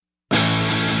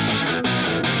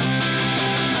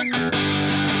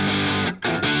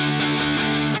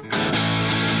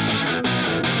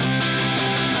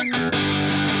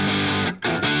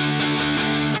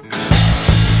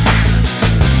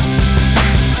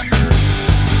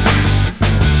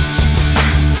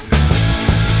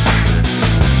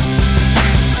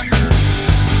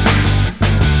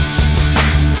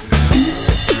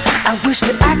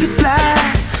could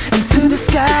fly into the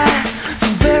sky so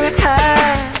very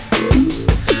high,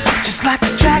 just like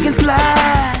a dragonfly.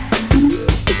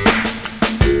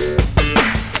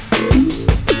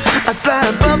 I'd fly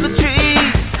above the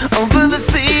trees, over the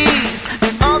seas,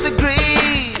 in all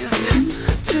degrees,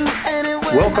 to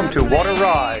anywhere. Welcome to What a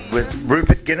Ride with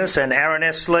Rupert Guinness and Aaron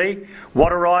S. Lee.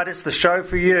 What a Ride, it's the show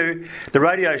for you, the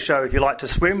radio show if you like to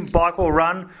swim, bike or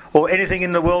run, or anything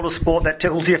in the world of sport that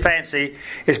tickles your fancy.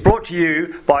 It's brought to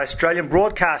you by Australian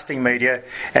Broadcasting Media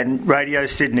and Radio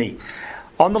Sydney.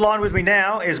 On the line with me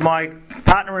now is my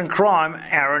partner in crime,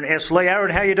 Aaron S. Lee.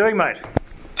 Aaron, how are you doing, mate?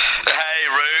 Hey,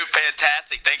 Rube,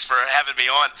 fantastic. Thanks for having me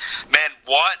on. Man,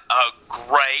 what a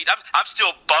great... I'm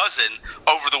still buzzing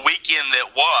over the weekend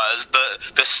that was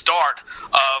the start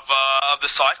of the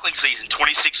cycling season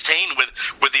 2016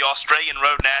 with the Australian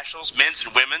Road Nationals, men's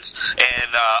and women's,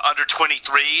 and under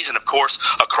 23s, and of course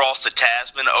across the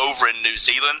Tasman over in New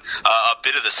Zealand, a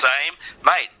bit of the same.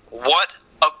 Mate, what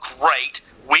a great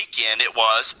weekend it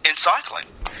was in cycling.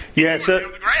 Yeah, it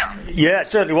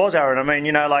certainly was, Aaron. I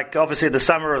mean, obviously the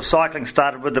summer of cycling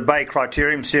started with the Bay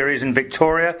Criterium Series in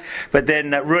Victoria, but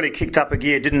then it really kicked up a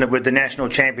gear, didn't it, with the national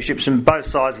championships on both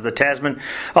sides of the Tasman.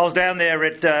 I was down there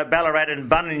at Ballarat and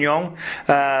Buninyong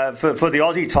for the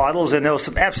Aussie titles, and there was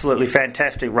some absolutely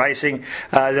fantastic racing.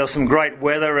 There was some great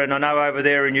weather, and I know over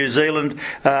there in New Zealand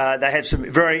they had some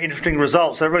very interesting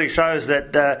results. So it really shows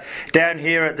that down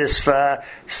here at this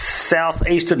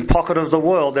southeastern pocket of the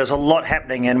world, there's a lot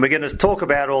happening, and we're going to talk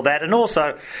about all that. And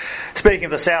also, speaking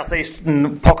of the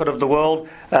southeastern pocket of the world,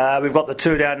 we've got the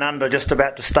Two Down Under just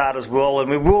about to start as well, and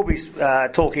we will be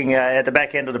talking at the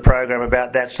back end of the program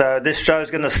about that. So this show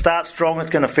is going to start strong, it's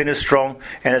going to finish strong,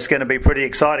 and it's going to be pretty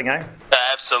exciting, eh?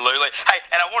 Absolutely. Hey,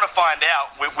 and I want to find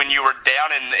out, when you were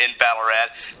down in Ballarat,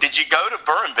 did you go to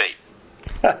Burrumbeet?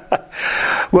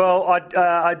 Well,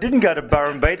 I didn't go to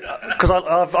Burrumbeet because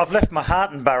I've left my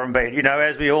heart in Burrumbeet,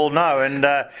 as we all know. And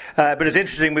but it's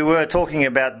interesting, we were talking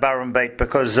about Burrumbeet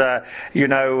because, as you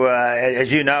know,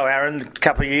 Aaron, a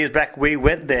couple of years back we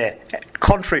went there,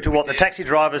 contrary to what the taxi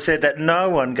driver said, that no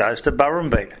one goes to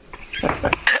Burrumbeet.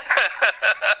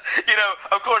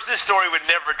 Of course, this story would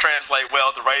never translate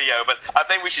well to radio, but I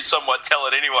think we should somewhat tell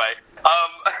it anyway.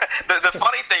 The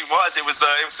funny thing was, it was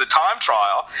the time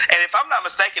trial, and if I'm not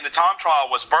mistaken, the time trial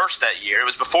was first that year. It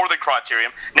was before the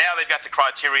criterium. Now they've got the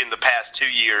criterium the past 2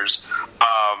 years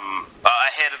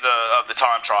ahead of the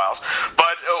time trials.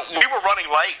 But we were running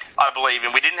late, I believe,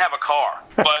 and we didn't have a car.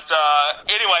 But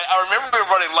anyway, I remember we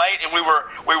were running late, and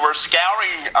we were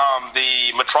scouring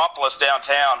the metropolis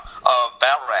downtown of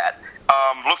Ballarat,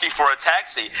 looking for a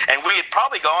taxi, and we had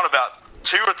probably gone about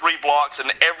 2 or 3 blocks in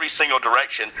every single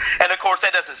direction. And of course,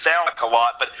 that doesn't sound like a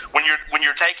lot, but when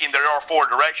you're taking, there are 4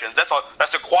 directions. That's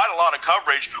quite a lot of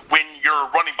coverage when you're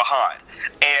running behind.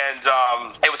 And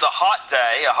it was a hot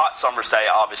day, a hot summer's day,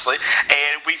 obviously.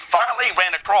 And we finally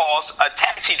ran across a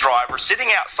taxi driver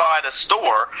sitting outside a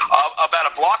store about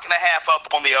a block and a half up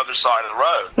on the other side of the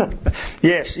road.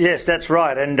 Yes, that's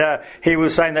right. And he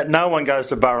was saying that no one goes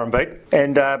to Burrumbeet,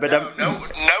 and no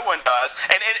one does.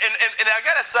 And I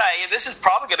gotta say, and this is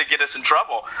probably going to get us in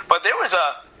trouble, but there was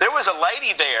a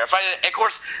lady there. Of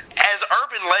course, as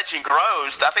urban legend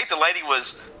grows, I think the lady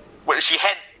she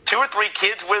had 2 or 3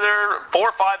 kids with her, 4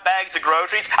 or 5 bags of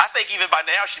groceries. I think even by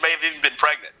now she may have even been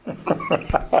pregnant.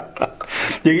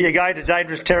 You're going to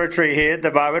dangerous territory here at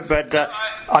the moment, but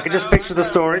I can just picture the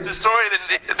story. It's a story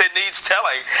that needs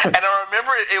telling. And I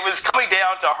remember it was coming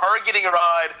down to her getting a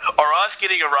ride or us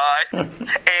getting a ride,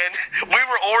 and we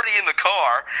were already in the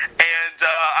car, and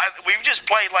we just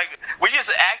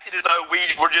acted as though we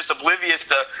were just oblivious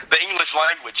to the English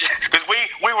language, because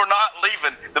we were not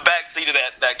leaving the back seat of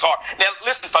that car. Now,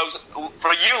 listen, folks,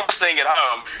 for you listening at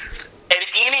home, in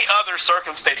any other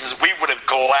circumstances, we would have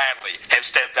gladly have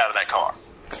stepped out of that car.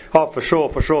 Oh, for sure.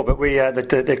 But we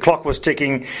the clock was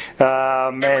ticking.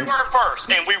 And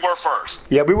we were first.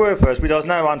 Yeah, we were first. There was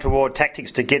no untoward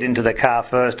tactics to get into the car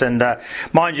first. And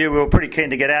mind you, we were pretty keen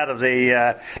to get out of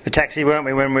the taxi, weren't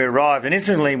we, when we arrived? And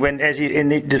interestingly,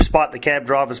 despite the cab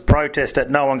driver's protest that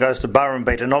no one goes to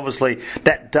Burrumbeet, and obviously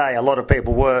that day a lot of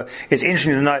people were, it's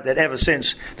interesting to note that ever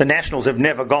since, the Nationals have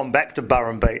never gone back to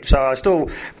Burrumbeet. So I still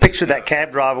picture that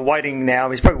cab driver waiting now.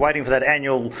 He's probably waiting for that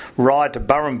annual ride to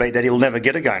Burrumbeet that he'll never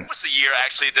get again. It was the year,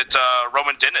 actually, that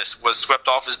Rowan Dennis was swept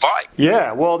off his bike.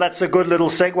 Yeah, well, that's a good little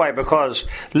segue, because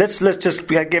let's just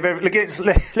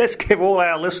give all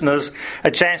our listeners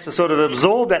a chance to sort of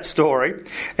absorb that story,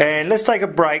 and let's take a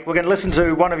break. We're going to listen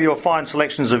to one of your fine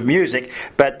selections of music,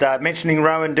 but mentioning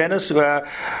Rowan Dennis, we're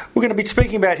going to be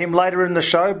speaking about him later in the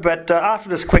show, but after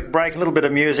this quick break, a little bit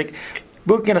of music.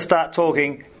 we're going to start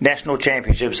talking National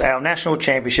Championships, our National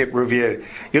Championship review.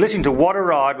 You're listening to What a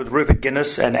Ride with Rupert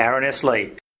Guinness and Aaron S.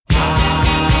 Lee.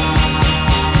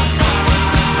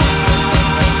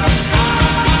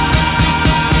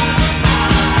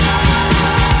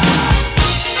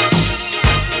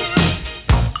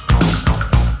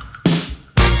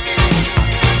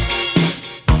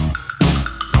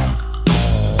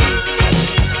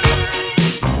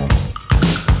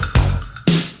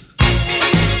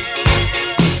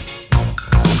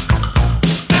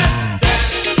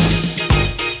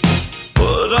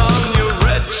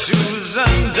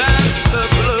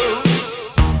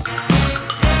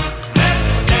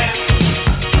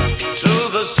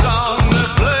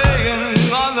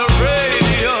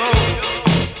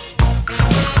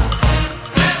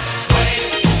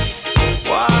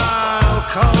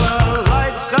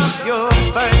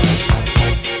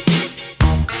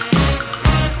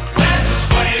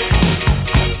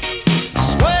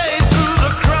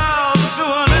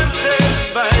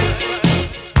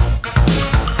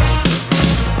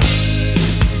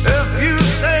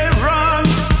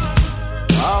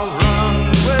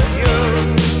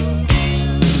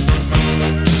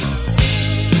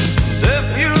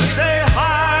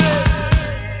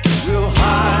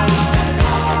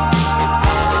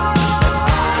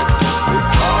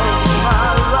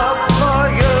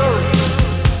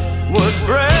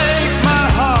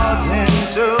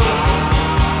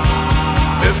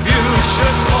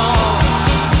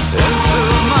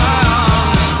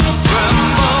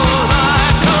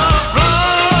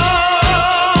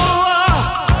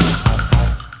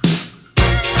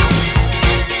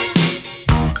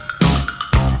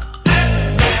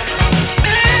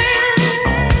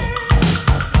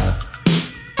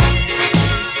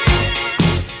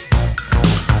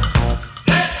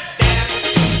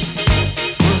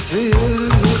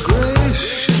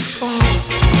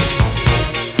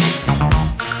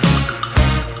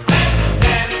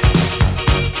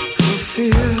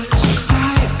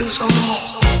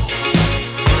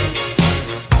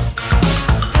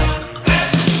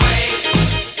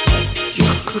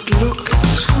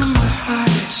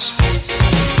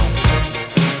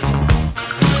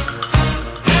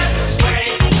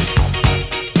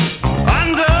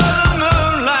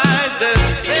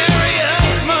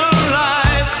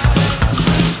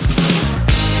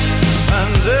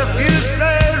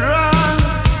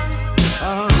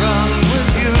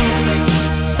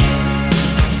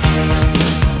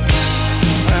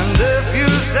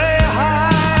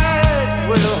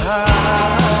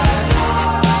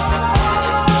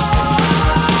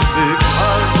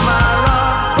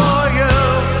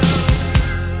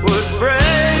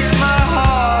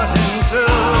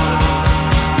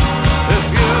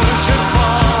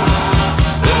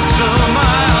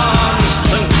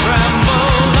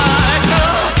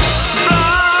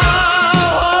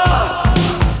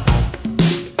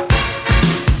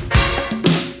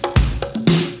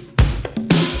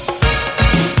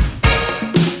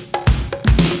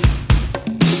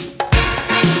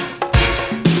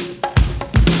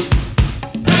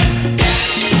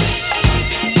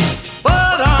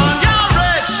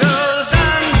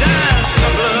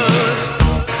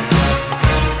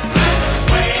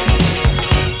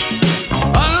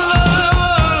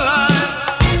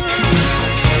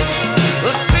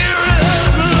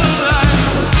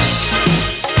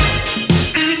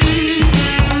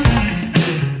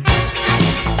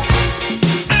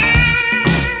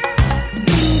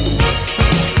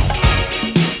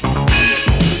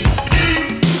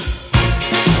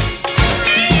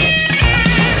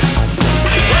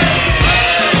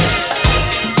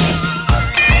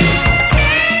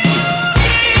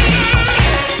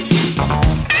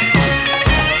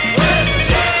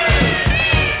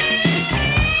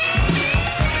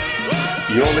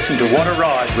 You're listening to What a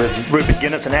Ride with Rupert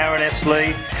Guinness and Aaron S.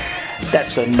 Lee.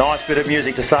 That's a nice bit of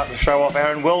music to start the show off,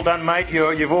 Aaron. Well done, mate.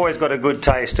 You've always got a good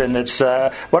taste, and it's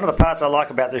one of the parts I like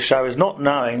about this show is not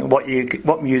knowing what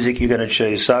music you're going to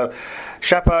choose. So,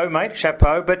 chapeau, mate,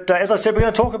 chapeau. But as I said, we're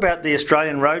going to talk about the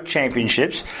Australian Road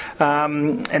Championships,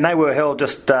 and they were held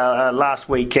just last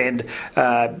weekend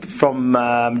from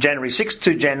January 6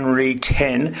 to January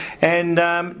 10. And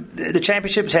the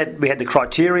championships we had the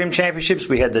Criterium Championships,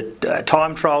 we had the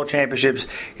Time Trial Championships,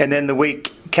 and then the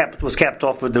week was capped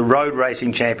off with the road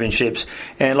racing championships,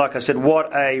 and like I said,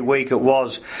 what a week it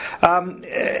was.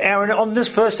 Aaron, on this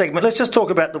first segment, let's just talk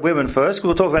about the women first.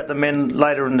 We'll talk about the men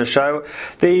later in the show.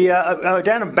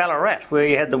 Down in Ballarat, where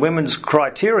you had the women's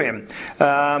criterium,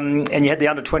 and you had the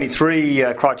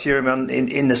under-23 criterium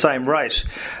in the same race.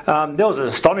 There was an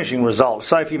astonishing result.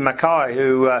 Sophie Mackay,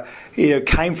 who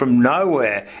came from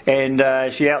nowhere,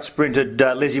 and she out-sprinted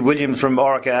Lizzie Williams from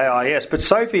Orica AIS. But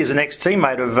Sophie is an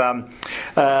ex-teammate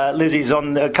of Lizzie's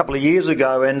on a couple of years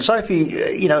ago, and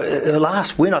Sophie, her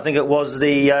last win, I think it was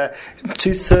the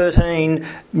 2013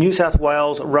 New South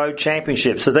Wales Road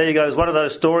Championship. So there you go. It's one of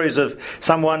those stories of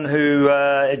someone who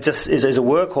just is a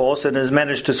workhorse and has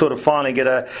managed to sort of finally get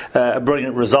a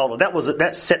brilliant result.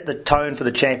 That set the tone for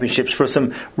the championships for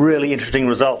some really interesting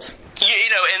results. And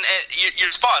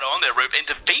you're spot on there, Rube. And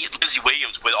to beat Lizzie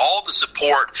Williams with all the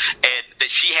support that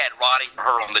she had riding for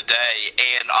her on the day,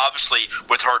 and obviously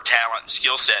with her talent and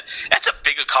skill set, that's a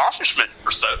big accomplishment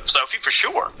for Sophie, for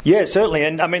sure. Yeah, certainly.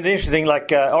 And I mean, the interesting thing, like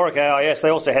Orica AIS, they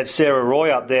also had Sarah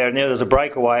Roy up there, and there was a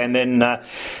breakaway, and then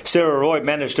Sarah Roy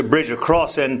managed to bridge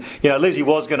across, and Lizzie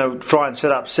was going to try and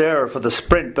set up Sarah for the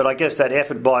sprint, but I guess that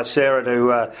effort by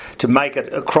Sarah to make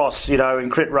it across, in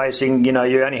crit racing,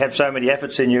 you only have so many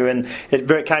efforts in you, and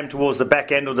it came towards the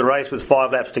back end of the race with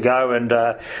 5 laps to go, and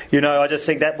I just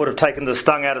think that would have taken the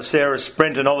stung out of Sarah's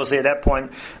sprint, and obviously at that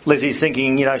point Lizzie's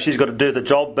thinking she's got to do the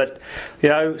job, but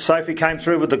Sophie came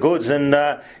through with the goods, and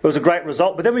it was a great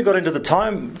result. But then we got into the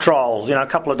time trials a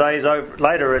couple of days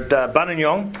later at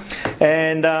Buninyong,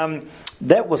 and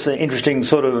that was an interesting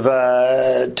sort of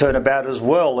turnabout as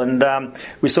well. And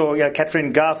we saw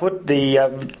Catherine Garfoot,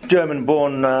 the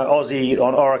German-born Aussie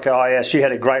on Orica IS. She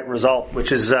had a great result,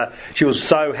 which is she was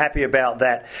so happy about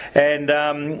that. And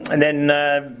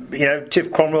then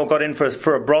Tiff Cromwell got in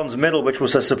for a bronze medal, which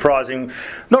was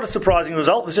not a surprising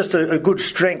result. It was just a good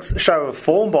strength show of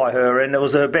form by her, and it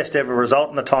was her best ever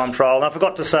result in the time trial. And I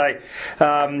forgot to say,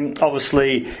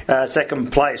 obviously,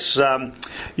 second place. Second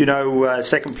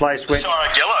place went.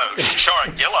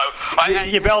 Sharon Gillow.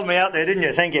 You bailed me out there, didn't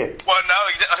you? Thank you. Well, no,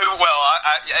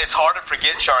 it's hard to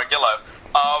forget Sharon Gillow.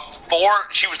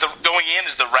 She was going in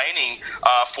as the reigning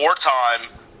four-time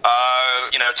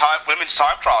women's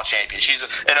time trial champion. She's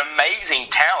an amazing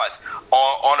talent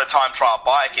on a time trial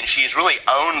bike, and she's really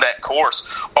owned that course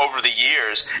over the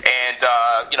years. And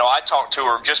I talked to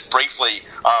her just briefly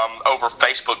over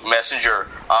Facebook Messenger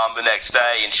the next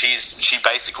day, and she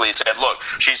basically said, look,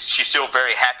 she's still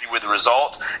very happy with the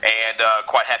result and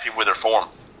quite happy with her form.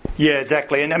 Yeah,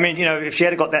 exactly. And I mean, if she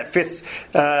had got that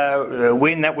 5th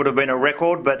win, that would have been a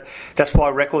record. But that's why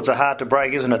records are hard to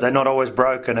break, isn't it? They're not always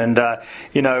broken. And I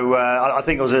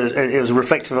think it was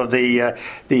reflective of the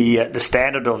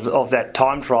standard of that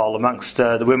time trial amongst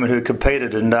the women who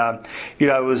competed. And it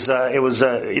was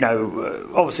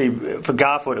obviously for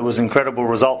Garfoot, it was an incredible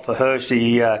result for her.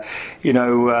 She got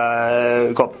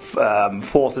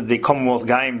 4th at the Commonwealth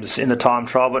Games in the time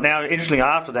trial. But now, interestingly,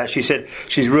 after that, she said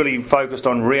she's really focused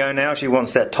on Rio now. She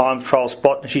wants that time trial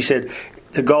spot, and she said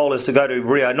the goal is to go to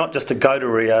Rio, not just to go to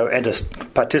Rio and to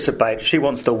participate. She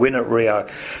wants to win at Rio.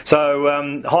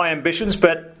 So high ambitions,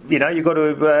 but you've got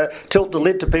to tilt the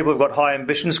lid to people who've got high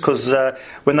ambitions, because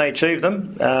when they achieve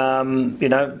them,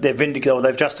 they're vindicated, or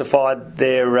they've justified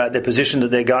their position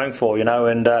that they're going for.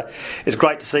 And it's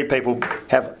great to see people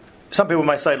have. Some people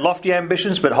may say lofty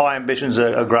ambitions, but high ambitions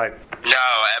are great.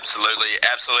 No, absolutely.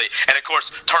 And of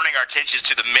course, turning our attentions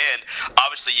to the men,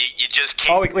 obviously you just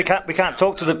can't. Oh, we can't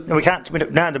talk to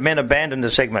the men abandoned the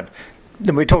segment.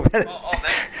 We talk about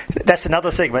that's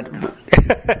another segment.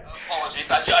 Apologies,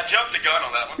 I jumped the gun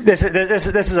on that one.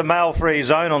 This is a male-free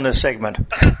zone on this segment.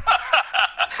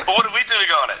 What are we doing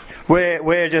on it?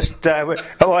 We're just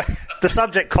the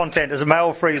subject content is a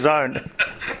male-free zone.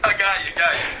 I got you.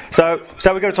 So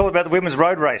we're going to talk about the women's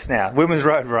road race now. Women's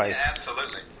road race. Yeah,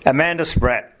 absolutely. Amanda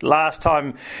Spratt. Last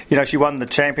time, she won the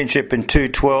championship in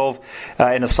 2:12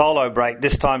 in a solo break.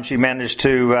 This time she managed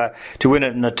to win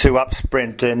it in a 2-up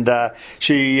sprint, and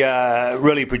she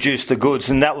really produced the goods,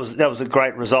 and that was a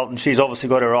great result. And she's obviously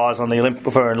got her eyes on the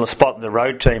for a spot in the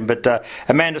road team. But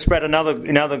Amanda Spratt,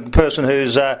 another person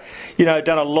who's done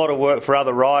a lot of work for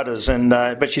other riders, and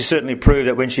but she certainly proved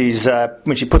that when she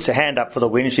puts her hand up for the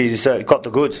win, she's got the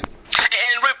goods.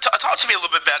 And talk to me a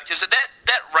little bit about it, because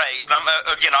that race,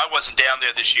 again, I wasn't down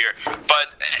there this year,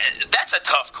 but that's a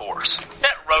tough course.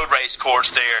 That road race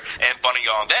course there in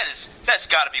Buninyong, that's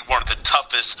got to be one of the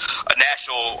toughest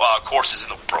national courses in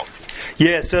the world.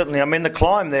 Yeah, certainly. I mean, the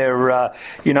climb there,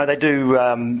 they do,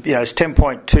 it's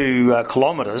 10.2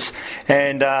 kilometres,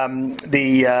 and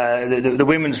the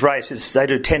women's race, they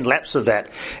do 10 laps of that.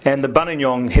 And the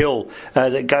Buninyong Hill,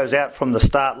 as it goes out from the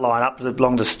start line up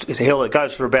along the hill, it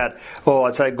goes for about,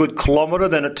 I'd say a good kilometre,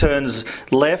 then it turns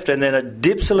left, and then it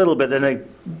dips a little bit, then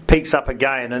it peaks up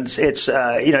again. And it's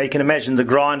you can imagine the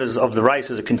grinders of the race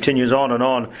as it continues on,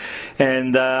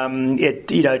 and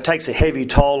it takes a heavy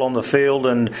toll on the field,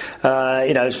 and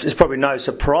it's probably no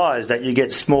surprise that you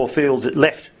get small fields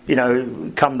left,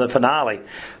 come the finale.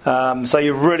 So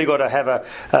you've really got to have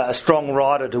a strong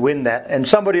rider to win that. And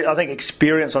somebody, I think,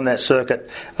 experience on that circuit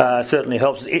certainly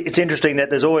helps. It's interesting that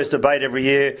there's always debate every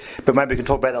year, but maybe we can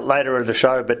talk about that later in the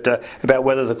show, but about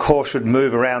whether the course should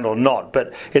move around or not.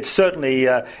 But it's certainly,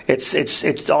 I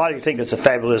think it's a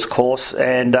fabulous course,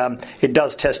 and it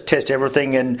does test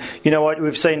everything. And you know what,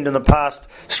 we've seen in the past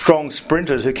strong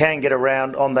sprinters who can get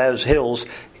around on those hills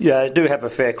do have a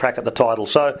fair crack at the title.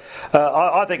 So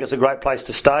I think it's a great place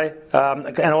to stay,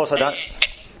 and also don't.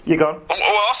 You go on.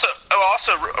 Well, also,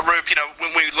 Roop,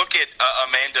 when we look at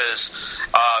Amanda's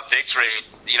victory,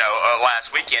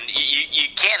 last weekend, you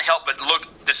can't help but look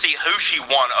to see who she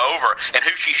won over and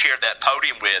who she shared that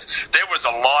podium with. There was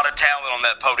a lot of talent on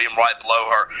that podium right below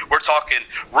her. We're talking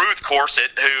Ruth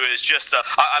Corset, who is just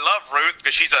I love Ruth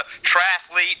because she's a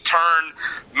triathlete turned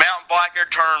mountain biker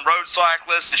turned road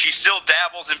cyclist, and she still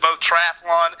dabbles in both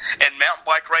triathlon and mountain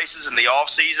bike races in the off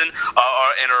season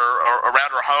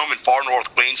around her home in far north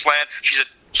Queensland. She was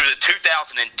a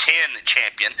 2010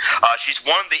 champion. She's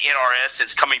won the NRS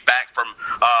since coming back from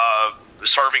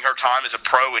serving her time as a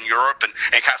pro in Europe and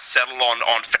kind of settled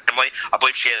on family. I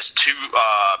believe she has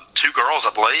two girls,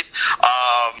 I believe.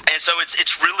 And so it's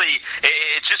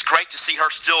just great to see her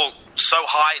still so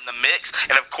high in the mix.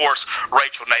 And of course,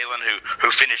 Rachel Neylan, who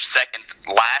finished second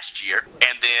last year,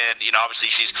 and then obviously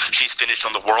she's finished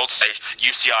on the world stage,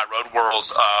 UCI Road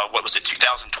Worlds. What was it,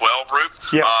 2012, Ruth?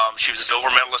 Yeah. She was a silver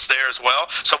medalist there as well.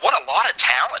 So what a lot of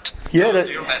talent. Yeah, on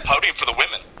that podium for the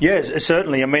women. Yes,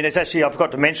 certainly. I mean, it's actually, I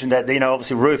forgot to mention that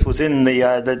obviously Ruth was in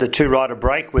the two-rider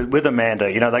break with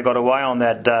Amanda. They got away on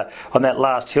that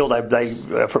last hill. They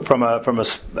from a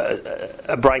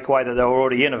breakaway that they were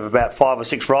already in of about 5 or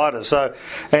 6 riders. So,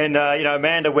 and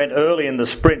Amanda went early in the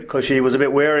sprint because she was a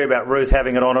bit wary about Ruth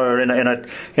having it on her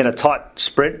in a tight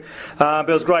sprint. But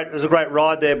it was great. It was a great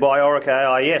ride there by Orica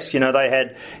AIS. They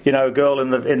had a girl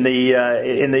in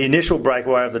the initial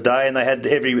breakaway of the day, and they had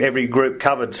every group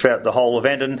covered throughout the whole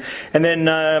event. And then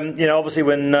obviously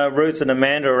when Ruth and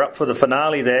Amanda are up for the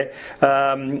finale there,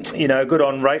 good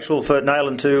on Rachel for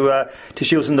Neylan to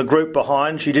she was in the group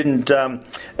behind. She didn't do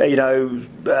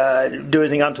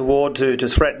anything untoward to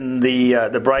threaten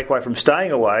the breakaway from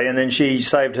staying away, and then she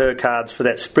saved her cards for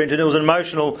that sprint. And it was an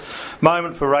emotional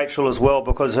moment for Rachel as well,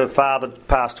 because her father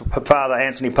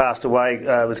Anthony passed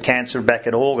away with cancer back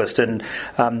in August, and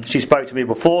she spoke to me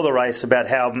before the race about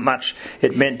how much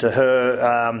it meant to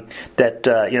her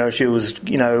that she was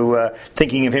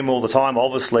thinking of him all the time,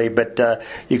 obviously, but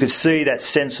you could see that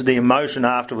sense of the emotion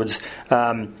afterwards.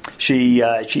 She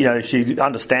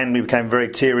understandably became very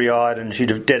teary-eyed, and she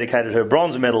dedicated her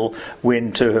bronze medal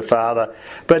win to her father.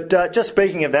 But just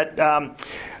speaking of that,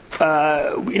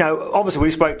 obviously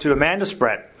we spoke to Amanda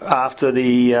Spratt after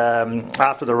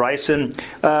the race, and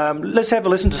let's have a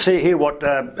listen to hear what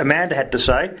Amanda had to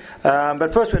say.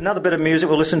 But first, another bit of music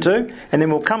we'll listen to, and then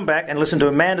we'll come back and listen to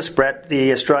Amanda Spratt,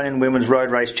 the Australian Women's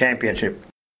Road Race Championship.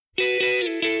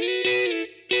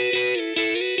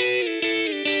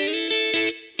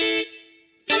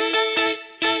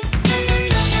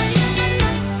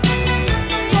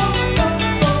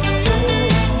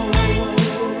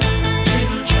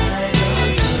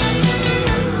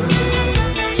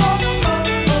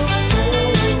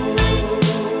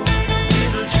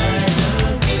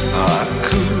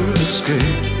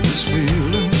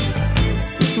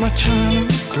 China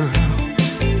girl,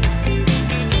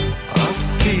 I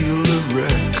feel a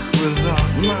wreck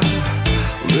without my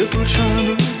little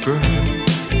China girl.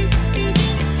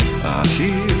 I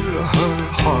hear her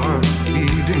heart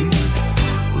beating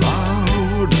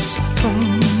loud as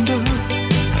thunder,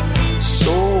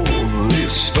 so the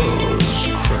stars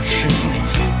crashing.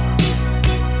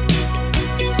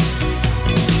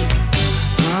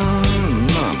 I'm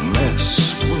a mess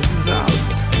without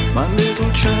my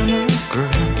little China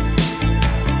girl.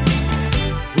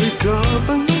 Wake up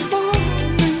in the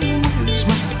morning with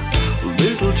my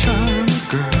little China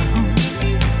girl.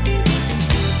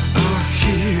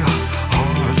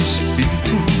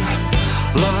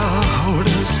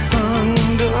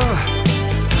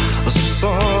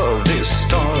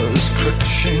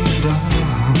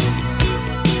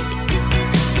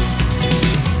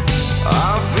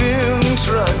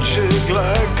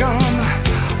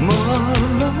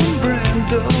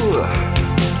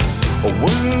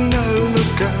 when I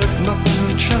look at my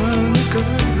China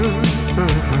girl.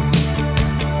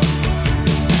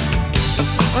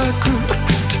 I could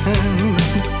pretend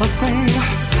nothing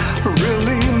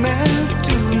really meant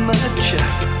too much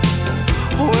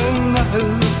when I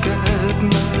look at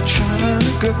my China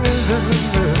girl.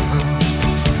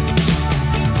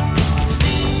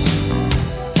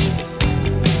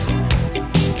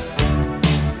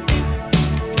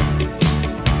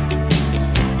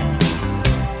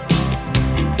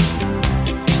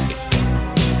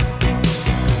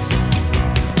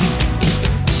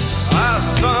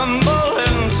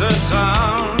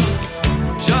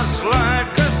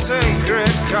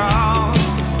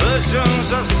 Visions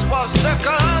of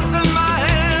swastikas in my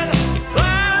head,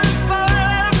 plans for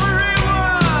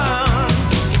everyone.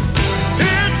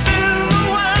 It's in the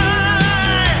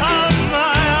way of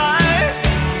my eyes.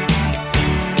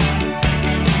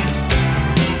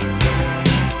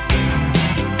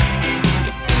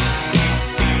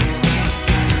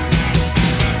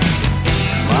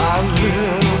 My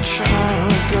little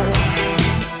China girl,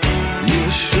 you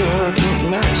shouldn't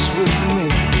mess with me.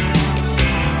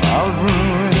 I'll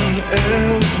ruin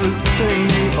everything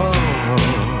you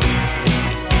are.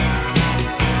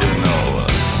 You know,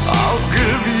 I'll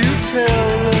give you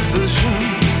television,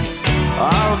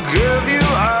 I'll give you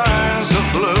eyes of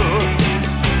blue,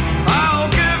 I'll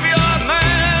give you a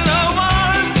man who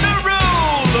wants to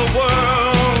rule the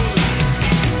world.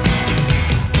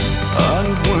 And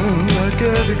when I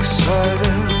get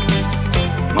excited,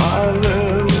 my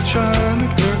little China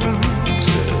girl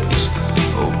says,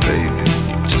 oh baby,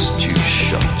 you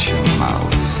shut your mouth.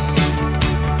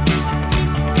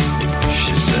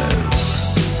 She says,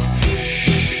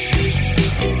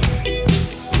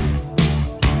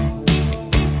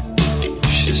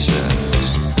 she says,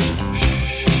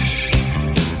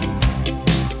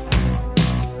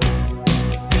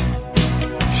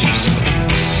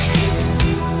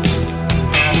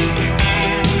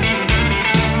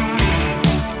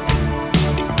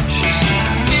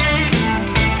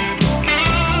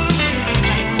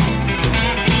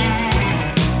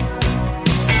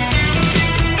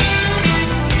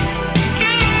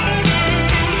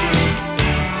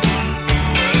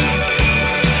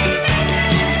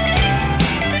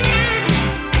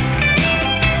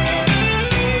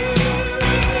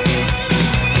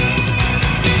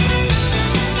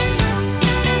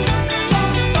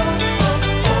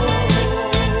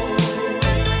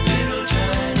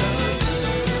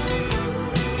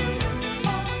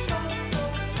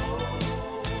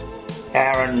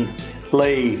 Aaron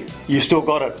Lee, you still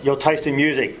got it. Your taste in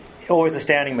music, always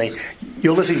astounding me.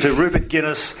 You're listening to Rupert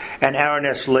Guinness and Aaron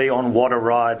S. Lee on What a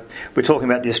Ride. We're talking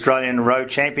about the Australian Road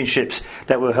Championships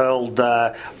that were held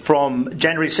from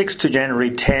January 6 to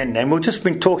January 10. And we've just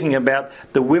been talking about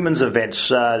the women's events,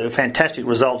 the fantastic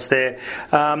results there.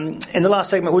 In the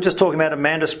last segment, we're just talking about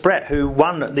Amanda Spratt, who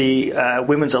won the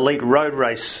Women's Elite Road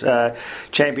Race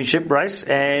Championship race.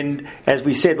 And as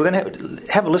we said, we're going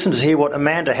to have a listen to hear what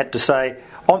Amanda had to say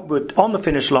on the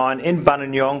finish line in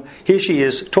Buninyong. Here she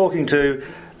is talking to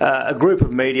a group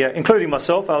of media, including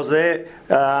myself. I was there,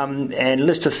 and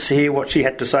let's just hear what she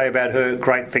had to say about her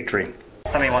great victory.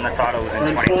 Last time you won the title was in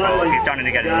 2012. You've done it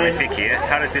again in the Olympic year.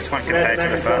 How does this one compare to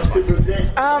the first one?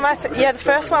 The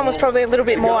first one was probably a little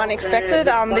bit more unexpected.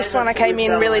 This one I came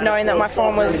in really knowing that my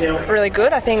form was really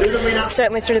good. I think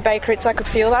certainly through the Bay Crits I could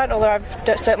feel that, although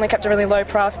I've certainly kept a really low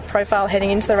profile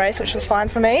heading into the race, which was fine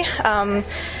for me.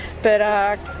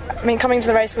 Coming to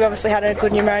the race, we obviously had a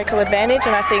good numerical advantage,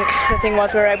 and I think the thing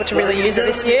was we were able to really use it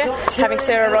this year. Having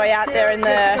Sarah Roy out there in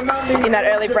that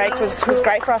early break was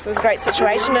great for us. It was a great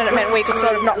situation, and it meant we could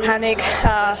sort of not panic,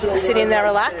 sit in there,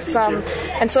 relax,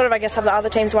 and sort of, I guess, have the other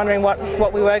teams wondering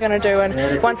what we were going to do.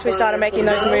 And once we started making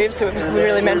those moves, we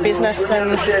really meant business.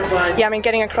 And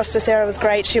getting across to Sarah was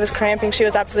great. She was cramping. She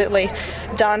was absolutely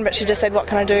done, but she just said, what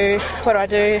can I do? What do I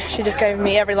do? She just gave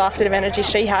me every last bit of energy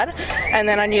she had, and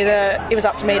then I knew that it was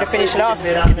up to me to finish it off.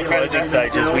 In the closing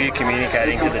stages, were you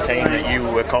communicating to the team that you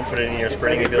were confident in your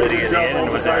sprinting ability at the end,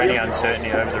 and was there any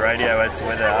uncertainty over the radio as to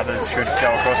whether others should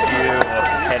go across to you, or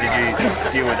how did you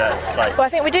deal with that? Well, I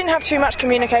think we didn't have too much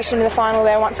communication in the final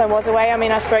there once I was away.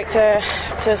 I spoke to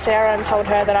Sarah and told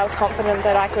her that I was confident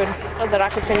that I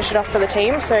could finish it off for the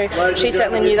team, so she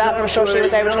certainly knew that, and I'm sure she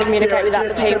was able to communicate with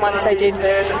the team once they did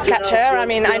catch her.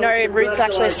 I know Ruth's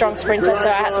actually a strong sprinter, so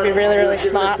I had to be really, really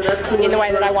smart in the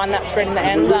way that I won that sprint in the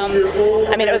end.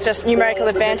 It was just numerical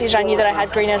advantage. I knew that I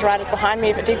had Green Edge riders behind me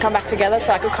if it did come back together,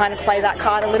 so I could kind of play that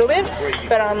card a little bit.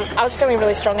 But I was feeling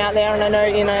really strong out there, and I know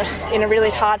in a really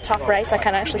hard, tough race, I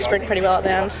can actually sprint pretty well at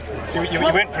the end. You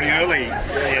went pretty early,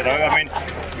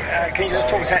 Can you just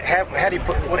talk us how do you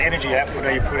put what energy output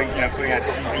are you putting out?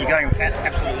 Are you going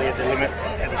absolutely at the limit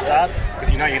at the start because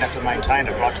you know you're going to have to maintain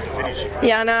it right to the finish?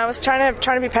 Yeah, no, I was trying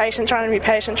to be patient,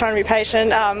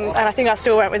 and I think I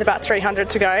still went with about 300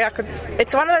 to go.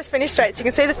 It's one of those finish straights. You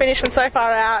can see the finish from so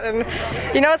far out, and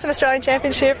you know it's an Australian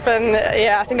Championship, and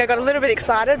yeah, I think I got a little bit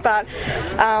excited, but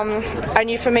I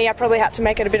knew for me I probably had to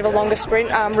make it a bit of a longer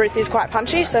sprint. Ruth is quite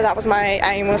punchy, so that was my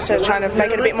aim, was to try to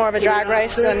make it a bit more of a drag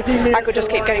race, and I could just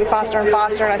keep getting faster and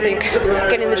faster, and I think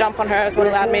getting the jump on her is what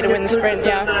allowed me to win the sprint.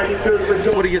 Yeah.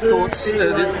 What are your thoughts?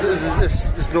 This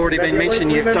has already been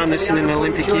mentioned. You've done this in an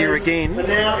Olympic year again.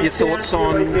 Your thoughts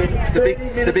on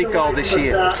the big goal this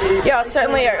year? Yeah, it's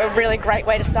certainly a really great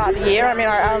way to start the year. I mean,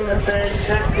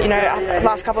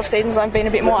 last couple of seasons I've been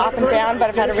a bit more up and down, but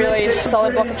I've had a really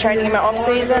solid block of training in my off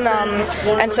season,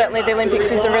 and certainly the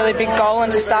Olympics is the really big goal,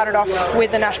 and to start it off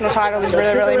with the national title is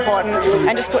really, really important,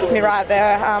 and just puts me right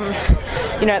there,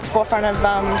 at the forefront of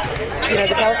the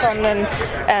peloton,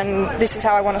 and this is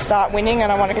how I want to start winning,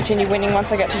 and I want to continue winning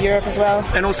once I get to Europe as well.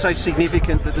 And also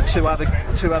significant that the two other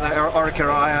Orica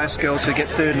IAS girls who get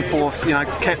third and fourth,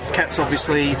 Kat's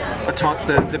obviously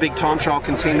the big time trial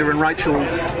contender, and Rachel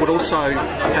would also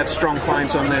have strong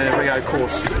claims on the Rio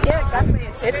course. Yeah, exactly.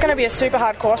 It's going to be a super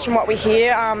hard course from what we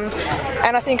hear,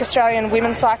 and I think Australian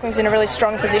women's cycling is in a really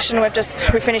strong position.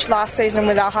 We finished last season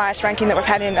with our highest ranking that we've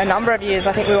had in a number of years.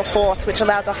 I think we were fourth, which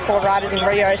allows us 4 riders in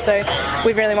Rio, so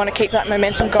we really want to keep that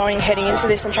momentum going heading into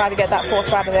this and try to get that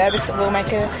 4th rider there, because it will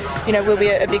make will be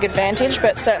a big advantage.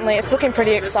 But certainly it's looking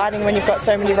pretty exciting when you've got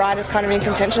so many riders kind of in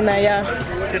contention there.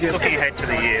 Yeah. Just looking ahead to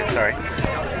the year,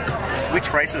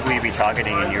 which races will you be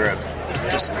targeting in Europe?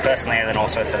 Just personally, and then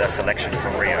also for that selection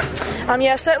from Rio?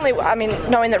 Yeah, certainly. I mean,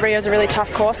 knowing that Rio is a really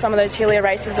tough course, some of those Helia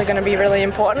races are going to be really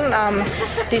important.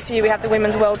 This year we have the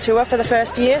Women's World Tour for the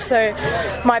first year, so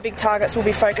my big targets will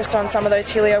be focused on some of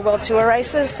those Helia World Tour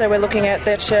races. So we're looking at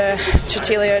the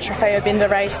Cecilia Trofeo Binda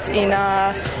race in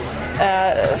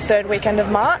third weekend of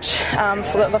March,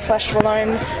 for the Flesh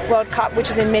Wallone World Cup, which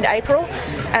is in mid-April,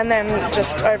 and then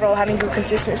just overall having good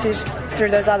consistency through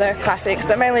those other classics,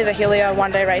 but mainly the Helia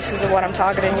one-day races are what I'm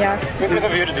targeting. Yeah. With a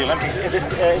view to the Olympics, is it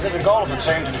the goal of the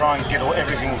team to try and get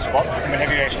every single spot? I mean,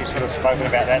 have you actually sort of spoken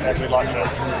about that as we'd like to?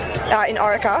 In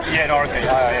Orica? Yeah, in Orica.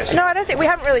 Yes. No, I don't think we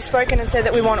haven't really spoken and said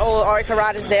that we want all Orica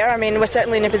riders there. I mean, we're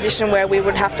certainly in a position where we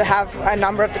would have to have a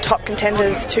number of the top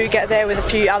contenders to get there, with a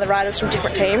few other riders from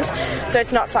different teams. So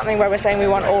it's not something where we're saying we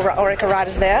want all Orica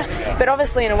riders there. But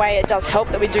obviously, in a way, it does help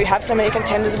that we do have so many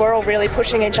contenders. We're all really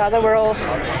pushing each other. We're all,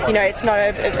 it's not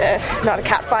a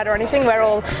cat fight or anything. We're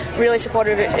all really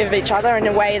supportive of each other in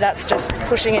a way that's just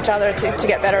pushing each other to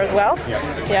get better as well.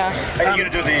 Yeah. Are you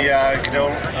going to do the Cadel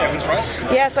Evans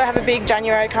race? Yeah, so I have a big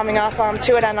January coming up.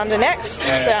 Tour Down Under next,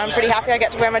 so I'm pretty happy I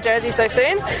get to wear my jersey so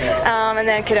soon. And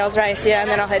then Cadel's race, and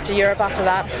then I'll head to Europe after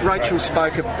that. Rachel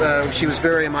spoke, she was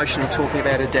very emotional talking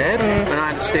about her dad, and I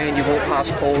understand you walked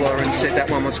past Paula and said that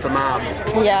one was for Marv.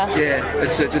 Yeah. Yeah,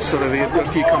 it's just sort of a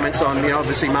few comments on,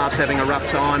 obviously Marv's having a rough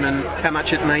time and how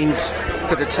much it means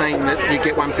for the team that you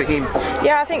get one for him.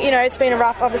 Yeah, I think, it's been a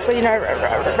rough, obviously,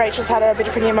 Rachel's had a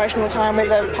pretty emotional time with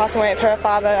the passing away of her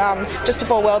father just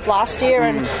before Worlds last year,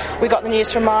 and we got the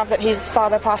news from Marv that his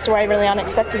father passed away really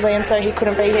unexpectedly, and so he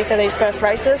couldn't be here for these first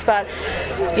races. But,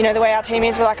 the way our team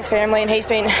is, we're like a family, and he's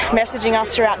been messaging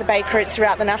us throughout the Bay Crutes,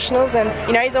 throughout the Nationals, and,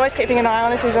 he's always keeping an eye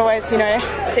on us. He's always,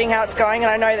 seeing how it's going,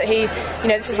 and I know that he,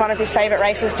 this is one of his favourite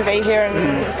races to be here.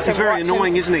 And he's very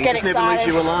annoying, isn't he? He just never leaves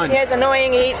you alone. Yeah, he's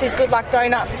annoying. He eats his good luck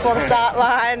donuts before the start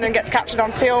line and gets captured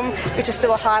on film, which is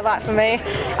still a highlight for me.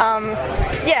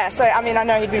 So I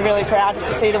know he'd be really proud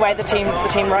just to see the way the team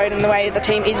rode and the way the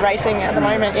team is racing at the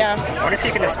moment. Yeah. I wonder if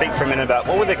you can just speak for a minute about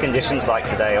what were the conditions like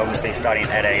today? Obviously starting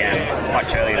at 8 a.m.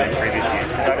 much earlier than previous years.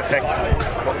 Did that affect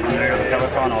what you do the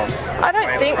peloton? Or I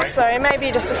don't think so.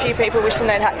 Maybe just a few people wishing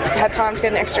they'd had time to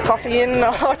get an extra coffee in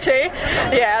or two.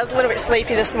 Yeah, I was a little bit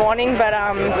sleepy this morning, but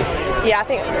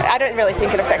I don't really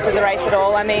think it affected the race at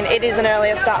all. I mean, it is an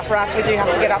earlier start for us. We do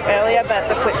have to get up earlier, but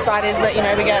the flip side is that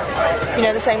we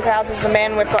get the same crowds as the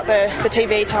men. We've got the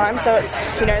TV time, so it's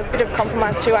a bit of a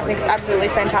compromise too. I think it's absolutely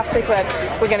fantastic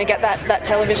that we're going to get that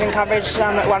television coverage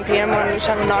at 1 p.m. on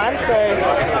Channel 9. So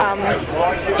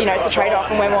it's a trade-off,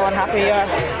 and we're more than happy.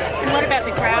 And what about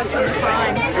the crowds in the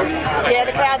climb? Yeah,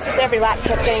 the crowds just every lap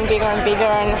kept getting bigger and bigger,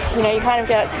 and you kind of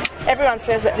get everyone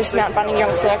says that this Mount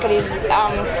Buninyong circuit is,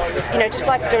 just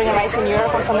like doing a race in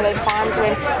Europe on some of those times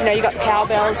when, you've got the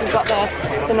cowbells, you've got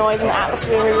the noise and the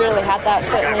atmosphere. We really had that,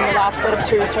 certainly in the last sort of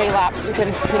 2 or 3 laps. You could,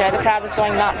 the crowd was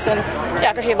going nuts, and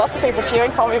I could hear lots of people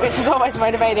cheering for me, which is always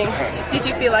motivating. Did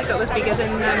you feel like it was bigger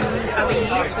than other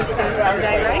years with the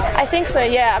Sunday race? I think so,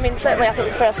 yeah. I mean, certainly I think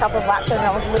the first couple of laps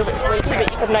everyone was a little bit sleepy,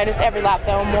 but you could notice every lap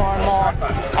there were more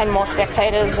and more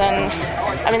spectators. And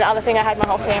I mean, the other thing, I had my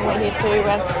whole family here too,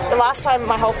 and the last time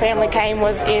my whole family came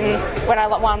was when I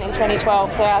won in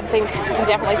 2012, so I think I can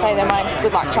definitely say they're my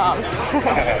good luck charms. Go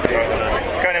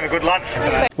and have a good lunch.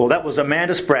 Well, that was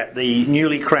Amanda Spratt, the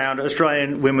newly crowned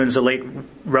Australian Women's Elite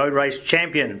Road Race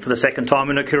Champion for the second time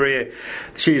in her career.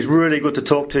 She's really good to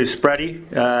talk to, Spratty.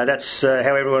 That's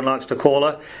how everyone likes to call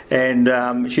her,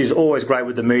 and she's always great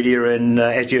with the media, and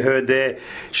as you heard there,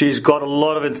 she's got a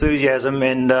lot of enthusiasm,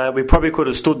 and we probably could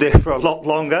have stood there for a lot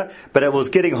longer, but it was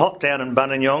getting hot down in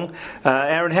Buninyong.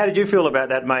 Aaron, how did you feel about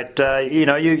that, mate?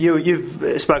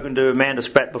 You've spoken to Amanda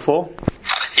Spratt before.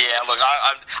 Yeah, look,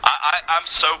 I'm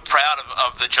so proud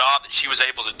of the job that she was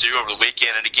able to do over the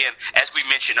weekend. And again, as we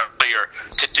mentioned earlier,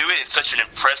 to do it in such an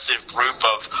impressive group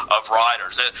of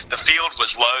riders. The field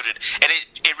was loaded. And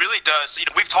it really does.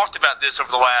 We've talked about this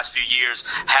over the last few years,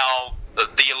 how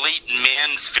the elite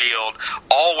men's field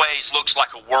always looks like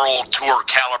a world tour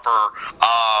caliber.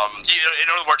 In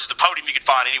other words, the podium you could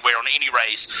find anywhere on any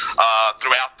race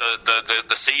throughout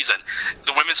the season.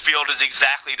 The women's field is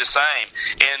exactly the same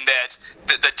in that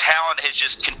the talent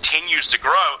just continues to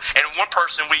grow. And one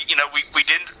person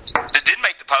that didn't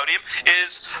make the podium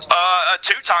is a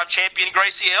 2-time champion,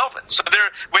 Gracie Elvin. So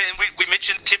we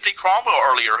mentioned Tiffany Cromwell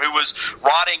earlier, who was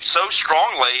riding so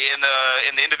strongly in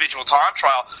the individual time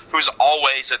trial, who's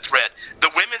always a threat. The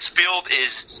women's field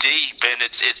is deep, and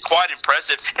it's quite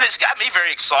impressive, and it's got me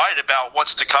very excited about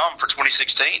what's to come for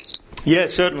 2016. Yeah,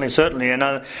 certainly, and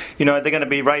they're going to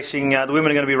be racing. The women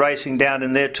are going to be racing down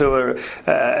in their tour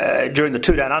during the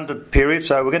 2 Down Under period.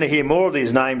 So we're going to hear more of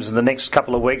these names in the next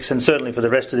couple of weeks, and certainly for the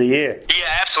rest of the year.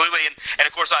 Yeah, absolutely, and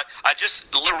of course, I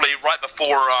just literally right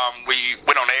before we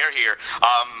went on air here,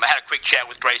 had a quick chat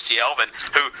with Gracie Elvin,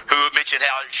 who mentioned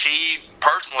how she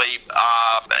personally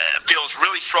feels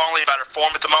really strongly about her form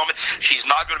at the moment. She's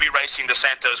not going to be racing the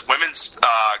Santos Women's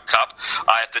Cup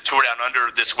at the Tour Down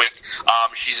Under this week.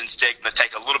 She's instead going to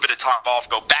take a little bit of time off,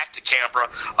 go back to Canberra,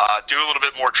 do a little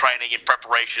bit more training and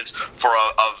preparations for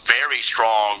a very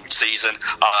strong season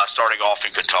starting off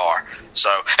in Qatar. So,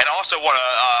 and I also want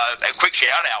a quick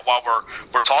shout out while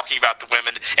we're talking about the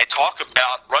women, and talk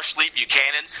about Rushlee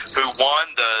Buchanan, who won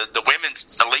the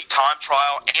women's elite time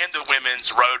trial and the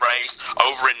women's road race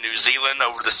over in New Zealand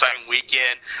over the same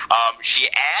weekend. She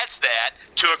adds that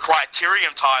to a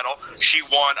criterium title she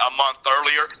won a month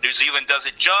earlier. New Zealand does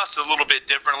it just a little bit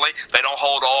differently. They don't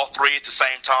hold all 3 at the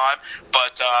same time,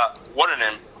 but what an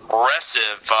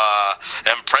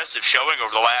impressive showing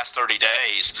over the last 30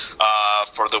 days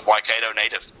for the Waikato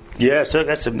native. Yeah, so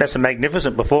that's a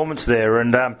magnificent performance there,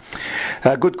 and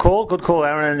good call,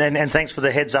 Aaron, and thanks for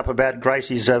the heads up about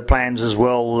Gracie's plans as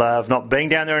well of not being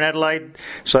down there in Adelaide.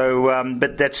 So,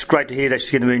 but that's great to hear that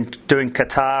she's going to be doing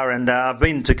Qatar, and I've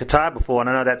been to Qatar before, and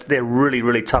I know that they're really,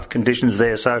 really tough conditions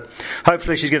there. So,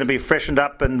 hopefully, she's going to be freshened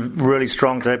up and really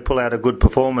strong to pull out a good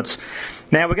performance.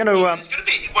 Now we're going to.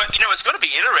 It's going to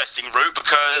be interesting, Root,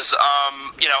 because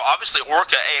obviously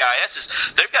Orca AIS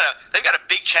they've got a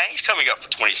big change coming up for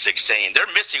 2016. They're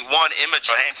missing one Emma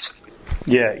Johansson.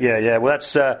 Yeah. Well,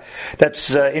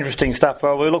 that's interesting stuff.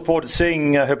 Well, we look forward to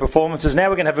seeing her performances. Now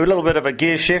we're going to have a little bit of a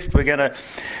gear shift. We're going to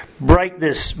break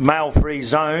this male-free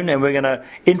zone, and we're going to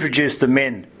introduce the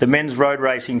men's road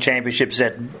racing championships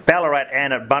at Ballarat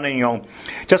and at Buninyong.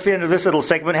 Just for the end of this little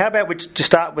segment, how about we just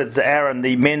start with Aaron,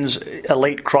 the men's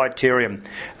elite criterium.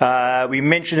 We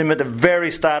mentioned him at the very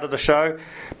start of the show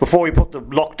before we put the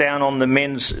lockdown on the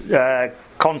men's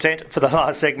content for the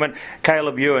last segment.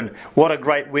 Caleb Ewan, what a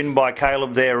great win by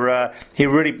Caleb there. He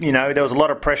really, there was a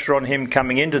lot of pressure on him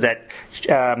coming into that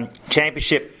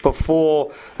championship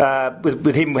before,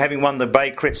 with him having won the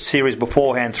Bay Crit Series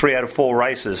beforehand, 3 out of 4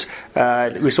 races.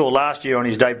 We saw last year on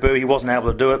his debut, he wasn't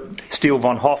able to do it. Steele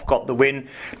von Hoff got the win.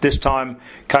 This time,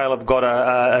 Caleb got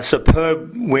a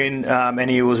superb win, and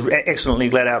he was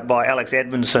excellently led out by Alex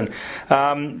Edmondson.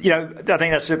 I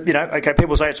think that's, okay,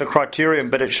 people say it's a criterium,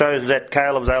 but it shows that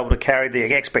Caleb was able to carry the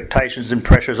expectations and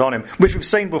pressures on him, which we've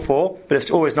seen before, but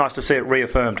it's always nice to see it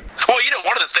reaffirmed. Well,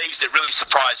 one of the things that really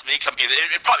surprised me,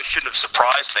 it probably shouldn't have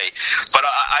surprised me, but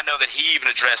I know that he even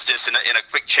addressed this in a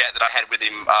quick chat that I had with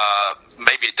him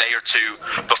maybe a day or two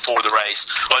before the race,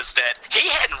 was that he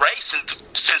hadn't raced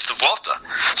since the Vuelta.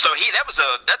 So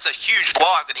that's a huge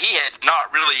block that he had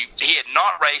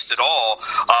not raced at all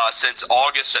since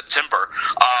August, September,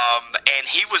 and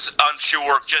he was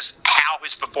unsure of just how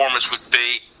his performance would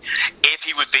be, if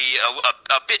he would be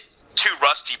a bit too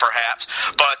rusty perhaps,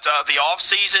 but the off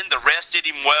season, the rest did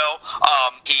him well.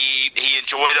 He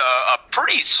enjoyed a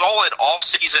pretty solid off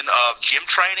season of gym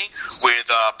training with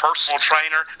a personal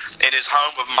trainer in his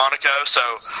home of Monaco. So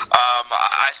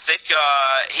I think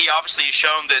he obviously has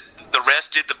shown that the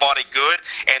rest did the body good,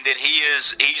 and that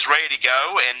he's ready to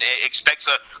go and expects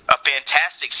a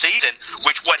fantastic season,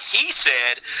 which what he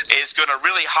said is going to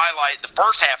really highlight the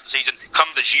first half of the season come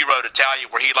the Giro d'Italia,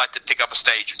 where he'd like to pick up a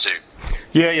stage or two.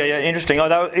 Yeah. Interesting.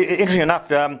 Although, interesting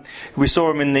enough, we saw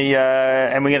him in the,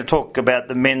 and we're going to talk about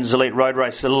the men's elite road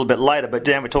race a little bit later, but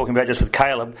Dan, we're talking about just with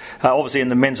Caleb. Obviously, in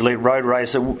the men's elite road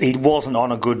race, he wasn't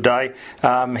on a good day.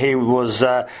 He was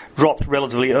dropped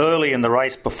relatively early in the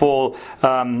race before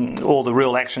all the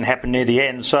real action happened near the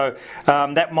end. So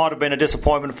that might have been a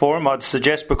disappointment for him, I'd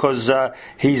suggest, because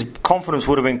his confidence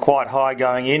would have been quite high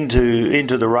going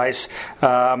into the race,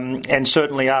 and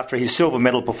certainly after his silver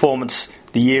medal performance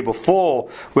the year before,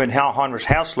 when Heinrich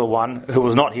Hausler won, who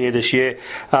was not here this year,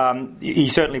 he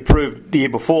certainly proved the year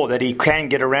before that he can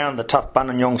get around the tough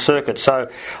Buninyong circuit. So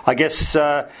I guess,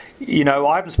 I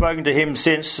haven't spoken to him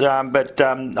since, but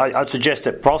I'd suggest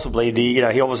that possibly he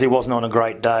obviously wasn't on a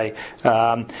great day.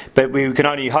 But we can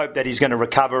only hope that he's going to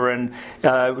recover and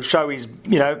show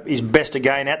his best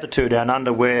again at the Tour Down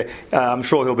Under, where I'm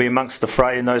sure he'll be amongst the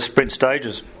fray in those sprint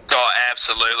stages. Oh,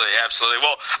 absolutely.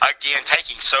 Well, again,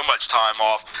 taking so much time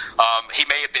off, he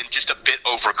may have been just a bit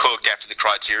overcooked after the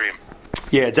Criterium.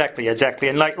 Yeah, exactly.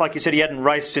 And like you said, he hadn't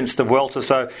raced since the Vuelta,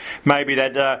 so maybe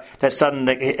that sudden,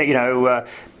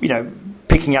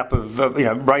 picking up of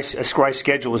race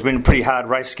schedule has been a pretty hard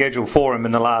race schedule for him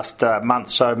in the last month.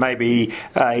 So maybe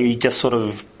he just sort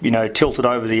of tilted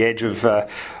over the edge of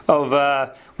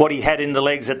what he had in the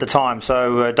legs at the time.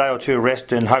 So a day or two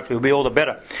rest, and hopefully it'll be all the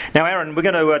better. Now, Aaron, we're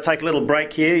going to take a little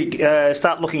break here.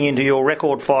 Start looking into your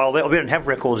record file there. We don't have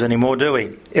records anymore, do we?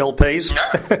 LPs.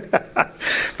 No.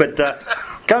 But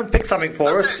go and pick something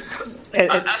for us.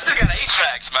 I still got 8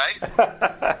 tracks, mate.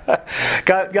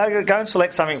 Go and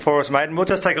select something for us, mate, and we'll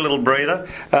just take a little breather,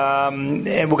 and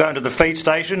we'll go into the feed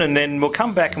station, and then we'll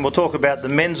come back and we'll talk about the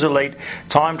men's elite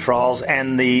time trials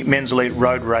and the men's elite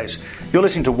road race. You're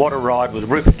listening to What a Ride with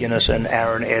Rupert Guinness and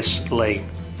Aaron S. Lee.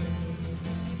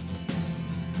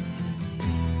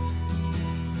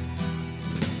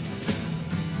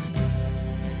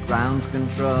 Ground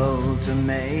control to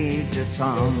Major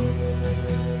Tom.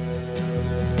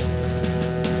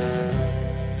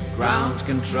 Ground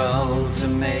control to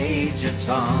Major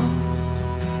Tom.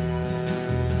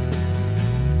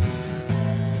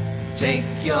 Take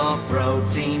your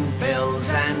protein pills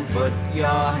and put your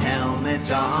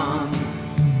helmet on.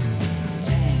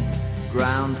 10.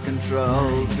 Ground control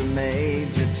 9, to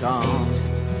Major Tom.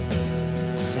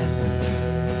 8,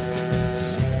 7,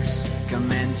 6.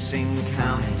 Commencing 5,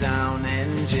 countdown,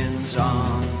 engines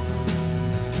on.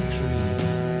 3,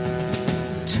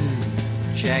 2.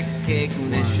 Check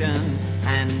ignition,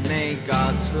 and may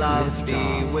God's love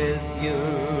be with you.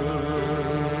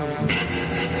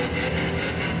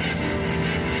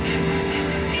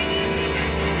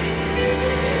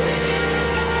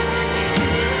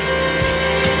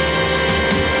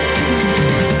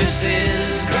 This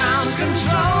is ground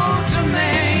control to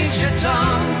Major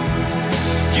Tom.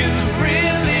 You've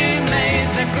really made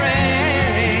the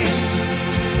grade,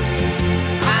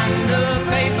 and the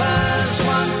papers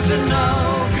want to know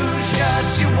whose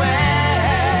shirts you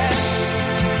wear.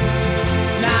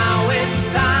 Now it's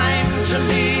time to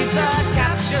leave the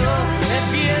capsule if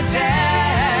you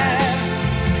dare.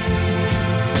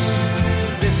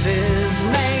 This is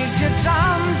Major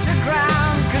Tom to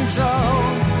ground control.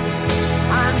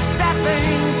 I'm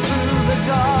stepping through the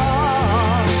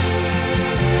door,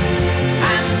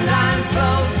 and I'm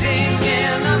floating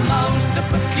in a most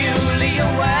peculiar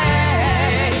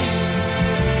way,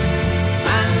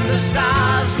 and the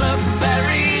stars look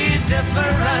very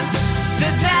different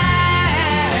today.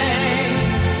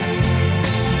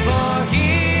 For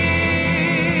here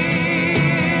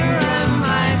am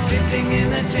I sitting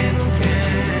in a tin can.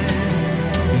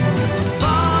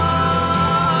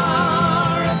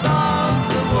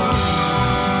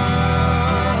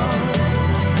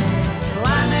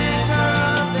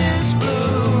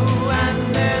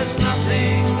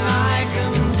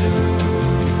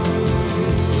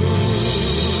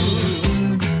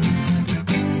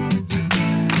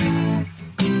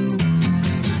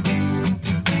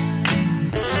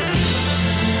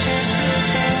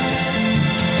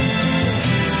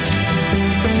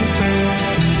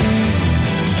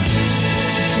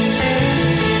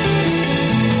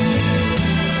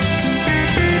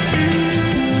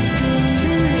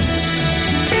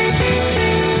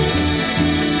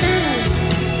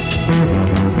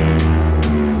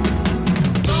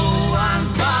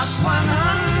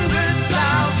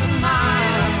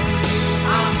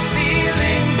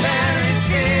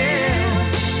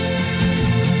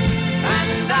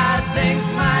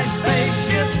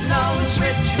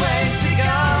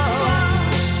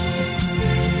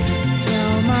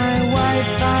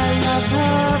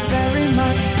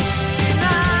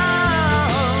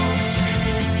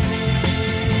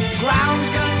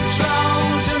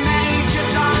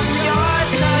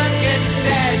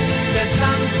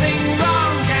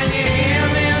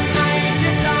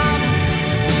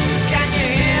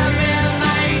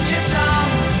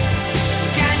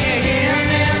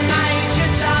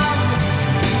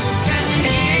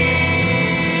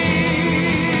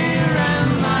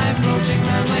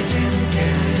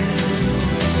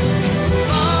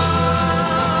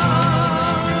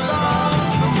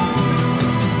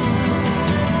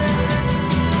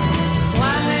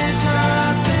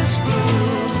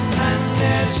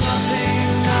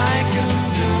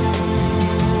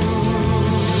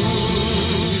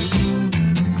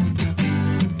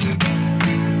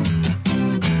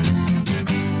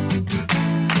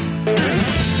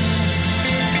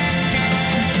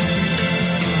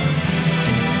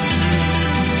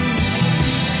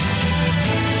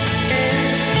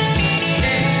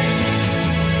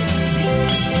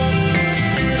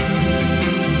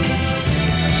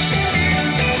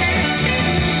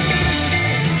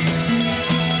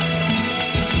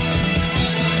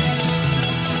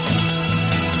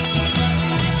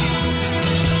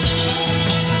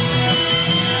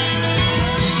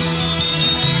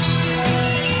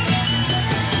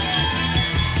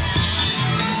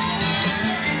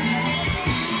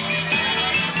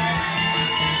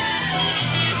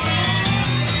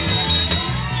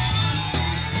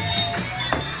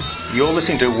 You're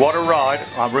listening to What a Ride.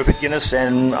 I'm Rupert Guinness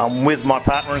and I'm with my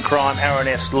partner in crime, Aaron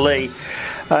S. Lee.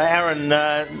 Aaron,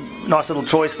 nice little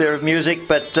choice there of music,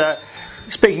 but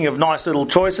speaking of nice little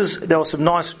choices, there were some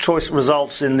nice choice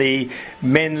results in the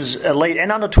men's elite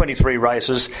and under 23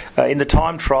 races in the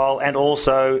time trial and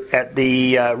also at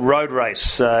the road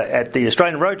race at the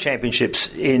Australian Road Championships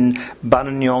in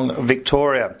Buninyong,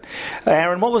 Victoria.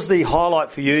 Aaron, what was the highlight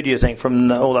for you, do you think,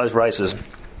 from all those races?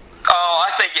 Oh,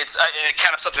 I think it's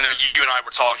kind of something that you and I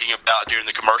were talking about during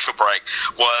the commercial break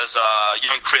was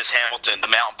young Chris Hamilton, the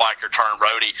mountain biker turned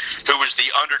roadie, who was the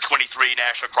under-23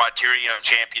 National Criterium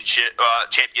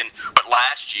champion, but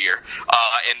last year.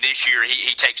 And this year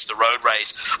he takes the road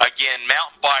race. Again,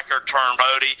 mountain biker turned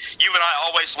roadie. You and I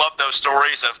always love those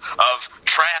stories of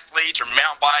triathletes or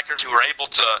mountain bikers who are able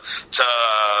to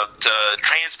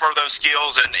transfer those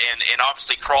skills and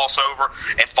obviously cross over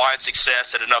and find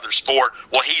success at another sport.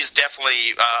 Well, he's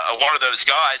definitely one of those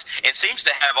guys and seems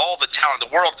to have all the talent in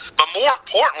the world. But more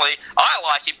importantly, I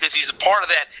like him because he's a part of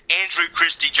that Andrew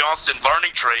Christie Johnston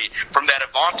learning tree from that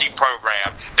Avanti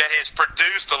program that has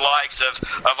produced the likes of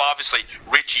obviously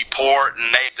Richie Port and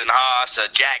Nathan Haas,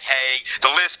 Jack Haig.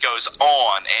 The list goes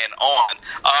on and on.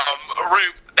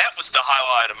 Rube, that was the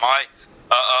highlight of my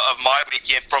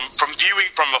weekend from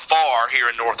viewing from afar here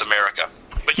in North America.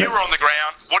 But you were on the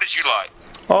ground. What did you like?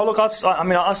 Oh, look, I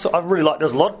really like.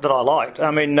 There's a lot that I liked.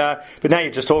 I mean, but now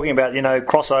you're just talking about,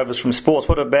 crossovers from sports.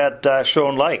 What about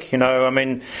Sean Lake? You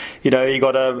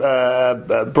got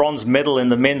a bronze medal in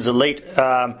the men's elite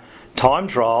time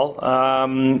trial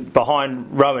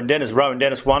behind Rowan Dennis. Rowan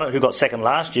Dennis won it, who got second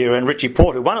last year, and Richie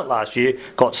Port, who won it last year,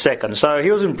 got second. So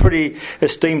he was in pretty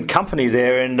esteemed company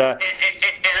there. And of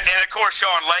course,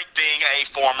 Sean Lake being a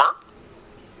former.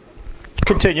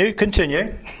 Continue.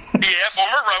 Yeah,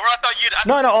 former rower. I thought you'd.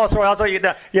 No. Oh, sorry. I thought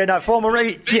you'd. Former.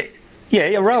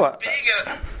 Yeah, rower.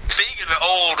 Being an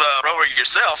old rower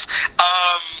yourself,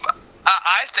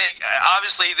 I think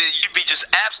obviously that you'd be just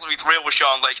absolutely thrilled with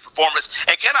Sean Lake's performance.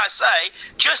 And can I say,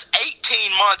 just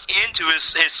 18 months into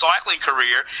his cycling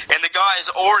career, and the guy is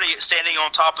already standing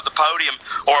on top of the podium,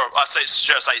 or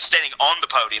should I say standing on the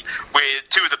podium with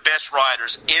two of the best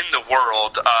riders in the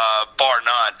world, bar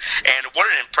none. And what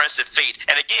an impressive feat!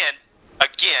 And again,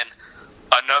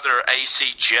 another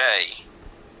ACJ.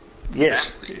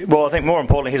 Yes. Well, I think more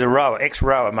importantly, he's a rower,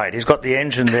 ex-rower, mate. He's got the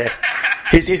engine there.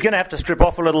 He's going to have to strip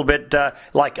off a little bit.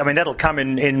 That'll come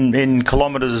in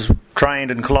kilometres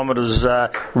trained and kilometres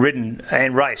ridden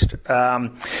and raced. He's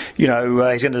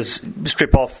going to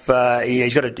strip off.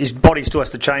 His body still has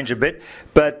to change a bit.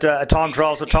 But a time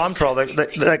trial's a time trial.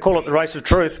 They call it the race of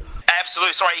truth.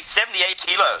 Absolutely. Sorry, he's 78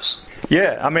 kilos.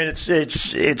 Yeah, I mean it's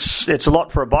a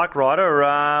lot for a bike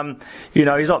rider.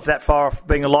 He's not that far off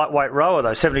being a lightweight rower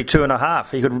though. 72.5.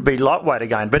 He could be lightweight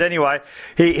again. But anyway,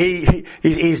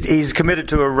 he's committed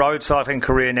to a road cycling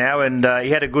career now, and he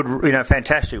had a good,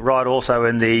 fantastic ride also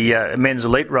in the men's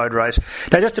elite road race.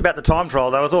 Now, just about the time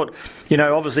trial though, I thought,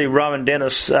 obviously Rowan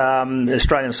Dennis,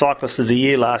 Australian Cyclist of the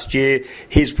Year last year,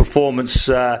 his performance,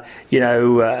 was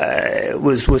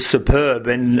superb,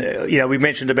 and we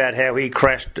mentioned about how he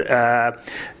crashed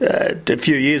a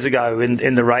few years ago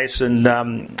in the race, and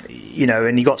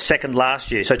and he got second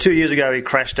last year. So 2 years ago he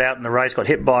crashed out in the race, got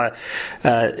hit by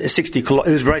 60. He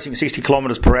was racing 60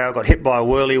 kilometres per hour, got hit by a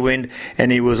whirlwind,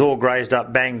 and he was all grazed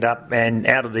up, banged up, and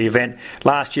out of the event.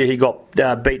 Last year he got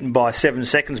beaten by 7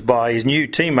 seconds by his new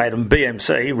teammate on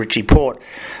BMC, Richie Port.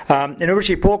 And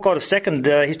Richie Port got a second.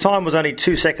 His time was only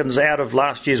 2 seconds out of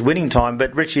last year's winning time,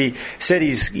 but Richie said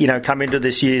he's come into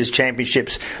this year's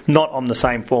championships not on the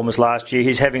same form as last year.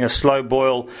 He's having a slow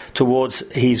boil towards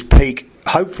his peak,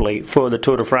 hopefully, for the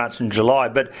Tour de France in July.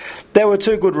 But there were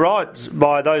two good rides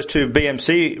by those two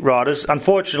BMC riders.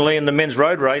 Unfortunately, in the men's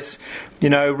road race,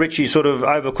 Richie sort of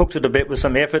overcooked it a bit with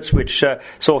some efforts, which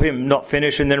saw him not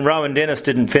finish. And then Rowan Dennis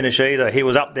didn't finish either. He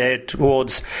was up there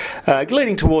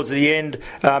leading towards the end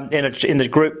in the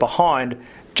group behind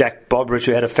Jack Bobridge,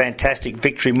 who had a fantastic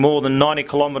victory, more than 90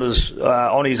 kilometres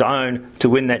on his own to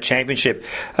win that championship.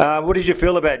 What did you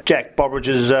feel about Jack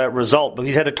Bobridge's result? Because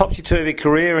he's had a topsy-turvy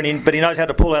career, but he knows how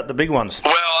to pull out the big ones.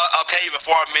 Well, I'll tell you,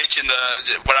 before I mention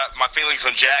my feelings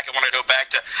on Jack, I want to go back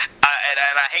to,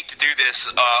 and I hate to do this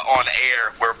on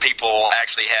air where people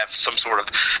actually have some sort of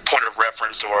point of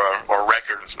reference or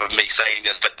record of me saying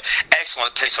this, but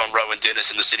excellent piece on Rowan Dennis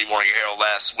in the Sydney Morning Herald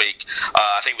last week.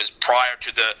 I think it was prior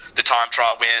to the time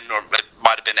trial win, or it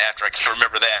might have been after. I can't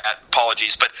remember that.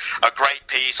 Apologies. But a great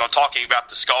piece on talking about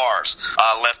the scars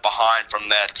left behind from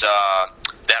that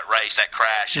race, that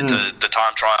crash into the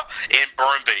time trial in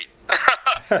Burnby.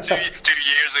 3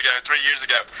 years ago.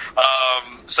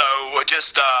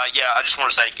 I just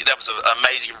want to say that was an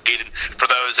amazing read. And for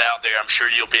those out there, I'm sure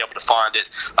you'll be able to find it.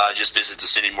 Just visit the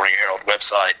Sydney Morning Herald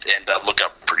website and look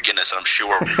up for Guinness, and I'm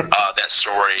sure that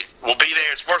story will be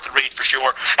there. It's worth a read for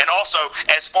sure. And also,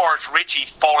 as far as Richie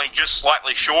falling just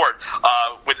slightly short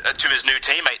to his new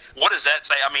teammate, what does that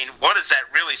say? I mean, what does that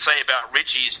really say about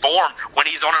Richie's form when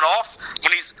he's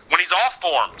when he's off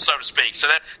form, so to speak? So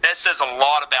that says a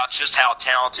lot about just how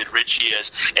talented Richie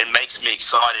is, and makes me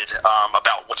excited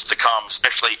about what's to come,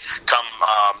 especially come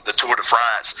the Tour de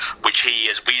France, which he,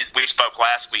 as we spoke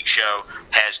last week's show,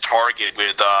 has targeted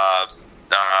with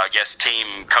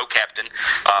team co-captain,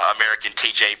 American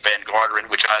TJ Van Garderen,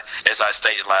 which as I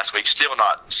stated last week, still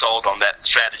not sold on that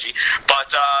strategy.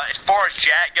 But as far as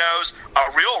Jack goes,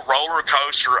 a real roller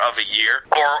coaster of a year,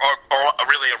 or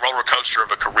really a roller coaster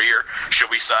of a career, should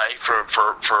we say, for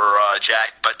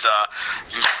Jack. But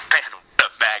man, a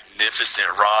magnificent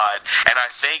ride. And I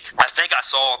think I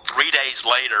saw 3 days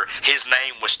later his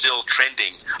name was still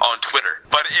trending on Twitter,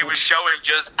 but it was showing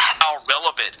just how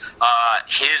relevant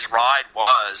his ride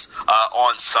was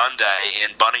on Sunday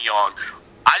in Buninyong.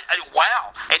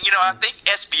 Wow. And I think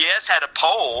SBS had a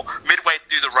poll midway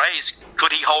through the race,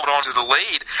 could he hold on to the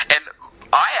lead? And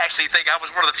I actually think I was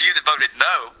one of the few that voted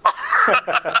no.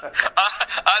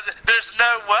 There's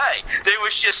no way. There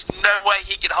was just no way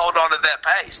he could hold on to that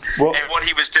pace and what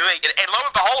he was doing. And lo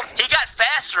and behold, he got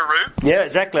faster, Rube. Yeah,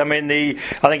 exactly. I mean, I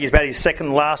think he's about his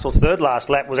second last or third last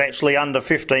lap was actually under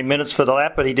 15 minutes for the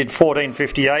lap, but he did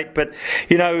 14:58. But,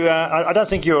 I don't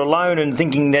think you're alone in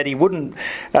thinking that he wouldn't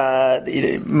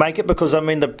make it, because, I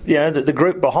mean, the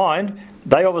group behind,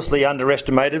 they obviously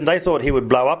underestimated him. They thought he would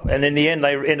blow up, and in the end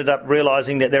they ended up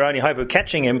realising that their only hope of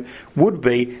catching him would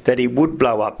be that he would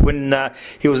blow up. When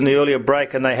he was in the earlier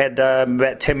break and they had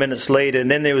about 10 minutes lead,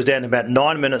 and then there was down to about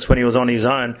 9 minutes when he was on his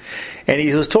own. And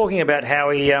he was talking about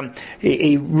how he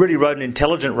really rode an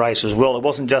intelligent race as well. It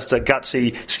wasn't just a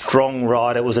gutsy, strong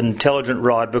ride, it was an intelligent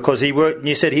ride, because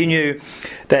he said he knew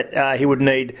that he would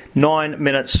need 9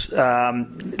 minutes.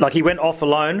 He went off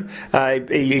alone.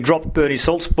 He dropped Bernie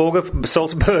Salzberger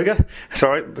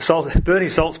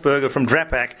from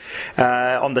Drapac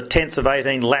on the 10th of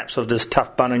 18 laps of this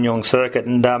tough Buninyong circuit,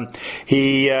 and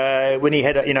when he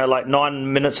had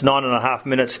 9.5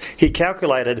 minutes, he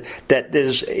calculated that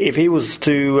if he was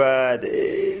to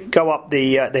go up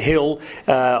the hill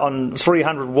on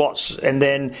 300 watts, and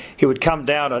then he would come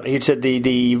down it, he said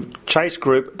the chase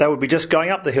group, they would be just going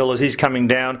up the hill as he's coming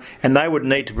down, and they would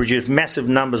need to produce massive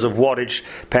numbers of wattage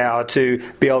power to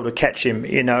be able to catch him,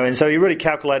 and so he really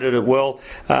calculated it well,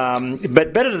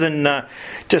 but better than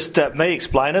just me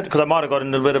explain it, because I might have got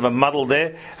into a bit of a muddle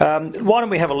there. Why don't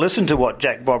we have a listen to what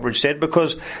Jack Bobridge said,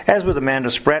 because as with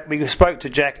Amanda Spratt, we spoke to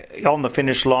Jack on the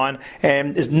finish line,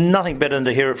 and there's nothing better than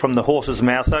to hear it from the horse's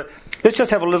mouth. So let's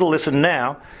just have a little listen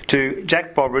now to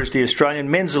Jack Bobridge, the Australian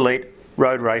men's elite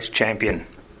road race champion.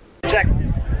 Jack,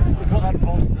 with what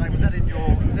unfolded today, was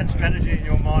that strategy in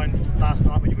your mind last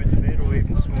night when you went to bed, or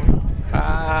even this morning?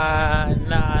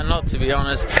 No, not to be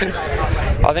honest.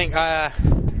 I think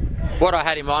what I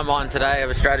had in my mind today of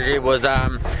a strategy was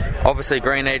obviously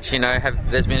Green Edge,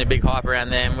 there's been a big hype around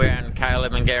them, and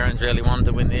Caleb and Gerrans really wanted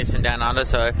to win this and Down Under,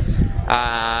 so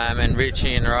and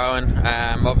Richie and Rowan.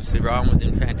 Obviously Rowan was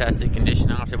in fantastic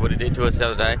condition after what he did to us the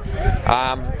other day.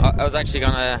 I was actually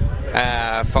going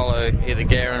to follow either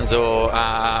Gerrans or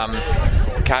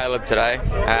Caleb today.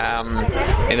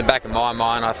 In the back of my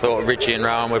mind, I thought Richie and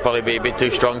Rowan would probably be a bit too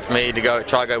strong for me to go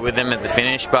with them at the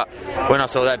finish, but when I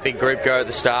saw that big group go at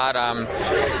the start,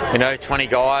 20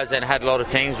 guys and had a lot of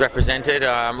teams represented,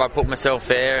 I put myself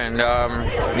there, and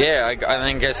I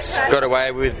think just got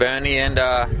away with Bernie, and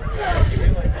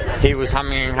he was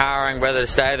humming and hawing whether to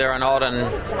stay there or not, and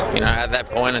at that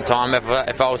point in time,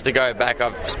 if I was to go back,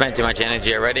 I've spent too much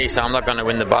energy already, so I'm not going to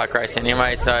win the bike race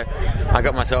anyway, so I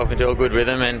got myself into a good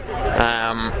rhythm, and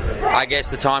I guess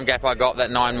the time gap I got,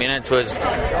 that 9 minutes, was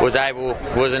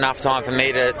enough time for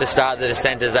me to start the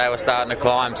descent as they were starting to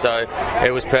climb, so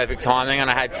it was perfect timing, and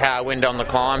I had tailwind on the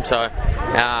climb, so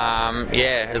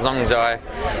as long as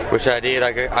which I did,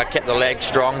 I kept the leg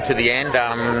strong to the end,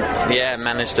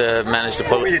 managed to pull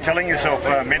it. What were you telling yourself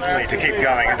mentally to keep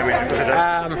going?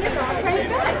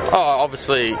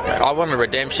 Obviously, I wanted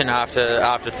redemption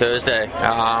after Thursday.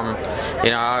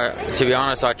 To be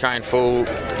honest, I trained full,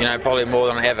 probably more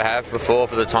than I ever have before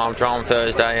for the time trial on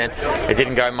Thursday, and it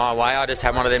didn't go my way. I just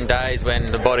had one of them days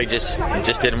when the body just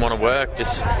didn't want to work.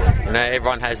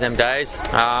 Everyone has them days.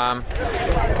 I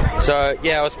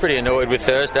was pretty annoyed with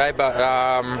Thursday, but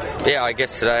I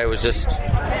guess today was just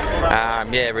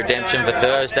redemption for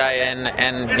Thursday,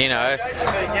 and you know,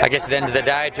 I guess at the end of the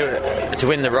day, to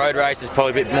win the road race is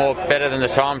probably a bit more better than the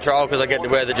time trial because I get to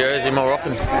wear the jersey more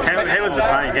often. How was the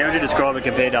pain? How would you describe it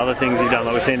compared to other things you've done?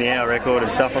 Like we've seen the hour record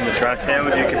and stuff on the track. How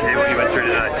would you compare what you went through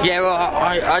today? Yeah, well,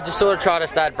 I just sort of try to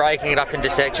start breaking it up into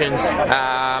sections.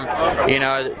 You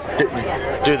know,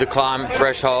 do the climb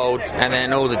threshold, and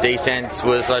then all the descents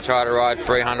was I try to ride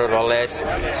 300 or less,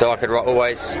 so I could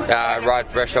always ride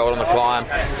threshold on the climb,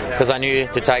 because I knew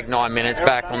to take 9 minutes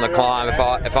back on the climb.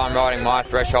 If I'm riding my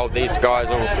threshold, these guys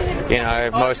will, you know,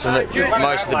 most of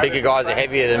the bigger guys are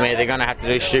heavier than me. They're going to have to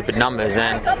do stupid numbers,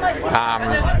 and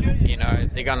you know,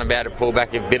 they're going to be able to pull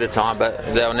back a bit of time, but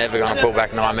they're never going to pull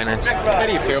back 9 minutes. How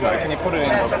do you feel, mate? Can you put it in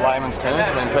layman's terms?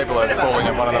 I mean, people are calling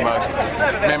it one of the most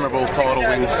memorable title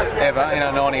wins ever. You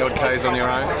know, 90 odd Ks on your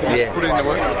own. Can you put it into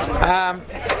work?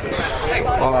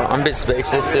 Well, I'm a bit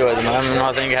speechless still at the moment.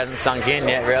 I think it hasn't sunk in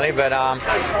yet, really. But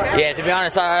yeah, to be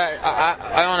honest,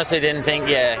 I honestly didn't think,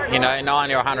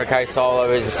 90 or 100k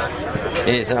solo is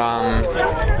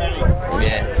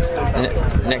it's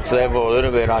next level a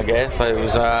little bit, I guess. So it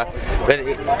was, but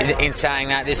in saying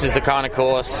that, this is the kind of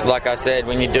course, like I said,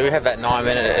 when you do have that 9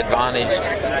 minute advantage,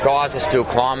 guys are still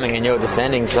climbing and you're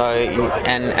descending. So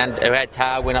and we had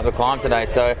tailwind up the climb today,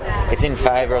 so it's in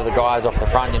favour of the guys off the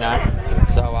front, you know.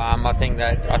 So I think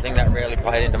that really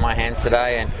played into my hands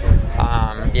today, and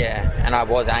and I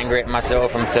was angry at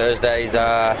myself from Thursday's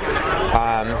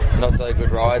not so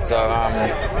good ride. So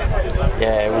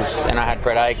it was, and I had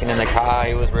Brett Aiken in the car.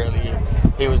 He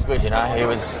was good, you know. He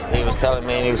was telling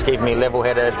me, and he was keeping me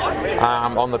level-headed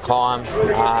on the climb,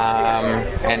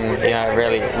 and you know,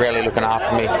 really looking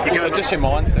after me. So just your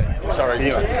mindset.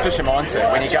 Just your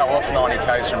mindset. When you go off 90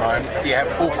 k's from home, do you have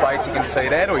full faith you can see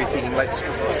that, or are you thinking, let's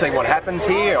see what happens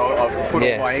here? Or I've put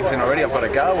all my eggs in already. I've got to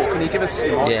go. Or can you give us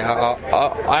your mindset?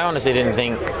 Yeah, I honestly didn't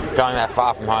think going that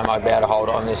far from home I'd be able to hold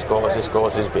on this course. This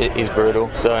course is brutal.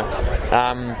 So.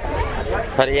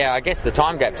 But yeah, I guess the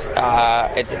time gaps,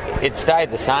 it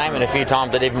stayed the same, and a few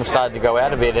times it even started to go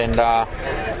out a bit, and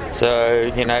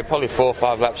so, you know, probably 4 or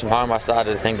 5 laps from home I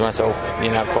started to think to myself, you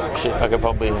know, shit, I can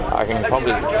probably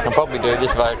do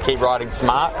this if I keep riding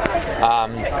smart.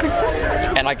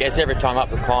 And I guess every time up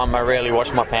the climb I really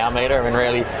watched my power meter and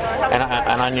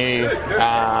I knew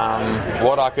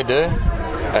what I could do.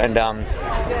 And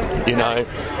you know,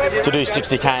 to do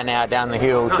 60k an hour down the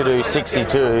hill, to do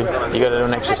 62, you got to do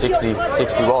an extra 60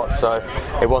 watts. So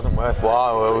it wasn't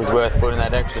worthwhile. It was worth putting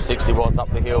that extra 60 watts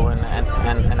up the hill and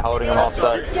holding them off.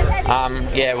 So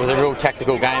it was a real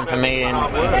tactical game for me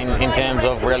in terms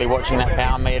of really watching that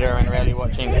power meter and really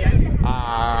watching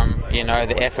you know,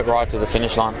 the effort right to the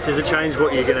finish line. Does it change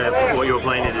what you were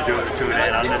planning to do to it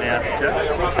down under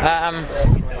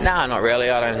now? No, not really.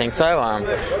 I don't think so.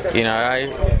 You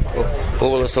know,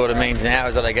 all it sort of means now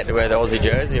is that I get to wear the Aussie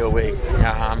jersey all week,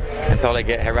 and probably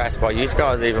get harassed by you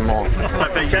guys even more.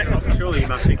 But Jack, surely you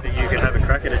must think that you could have a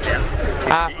crack at it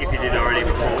now, if you did already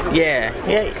before.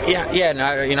 Yeah.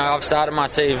 No, you know, I've started my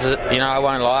season. You know, I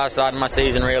won't lie. I started my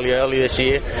season really early this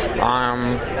year.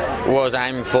 Was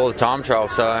aiming for the time trial,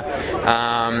 so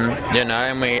you know,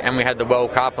 and we had the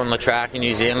World Cup on the track in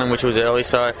New Zealand, which was early.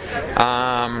 So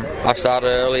I started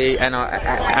early, and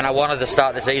I wanted to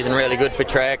start the season really good for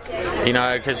Trek, you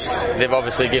know, because they've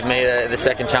obviously given me the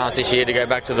second chance this year to go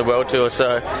back to the World Tour.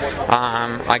 So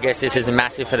I guess this is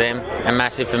massive for them and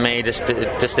massive for me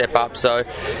to step up. So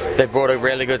they brought a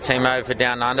really good team over for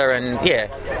Down Under, and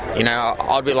you know,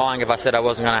 I'd be lying if I said I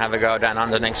wasn't going to have a go Down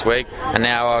Under next week. And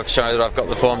now I've shown that I've got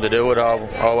the form to do it.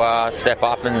 I'll step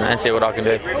up and see what I can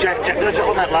do. Jack,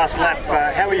 on that last lap,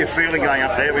 how were you feeling going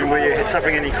up there? I mean, were you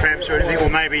suffering any cramps or anything, or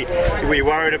maybe were you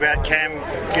worried about Cam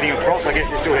getting across? I guess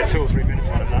you still had 2 or 3 minutes,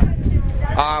 I don't know.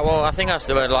 Well, I think I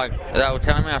still had they were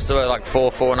telling me I still had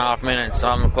 4.5 minutes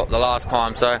on the last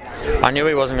climb, so I knew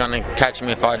he wasn't going to catch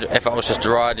me if I was just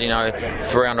to ride, you know,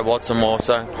 300 watts or more.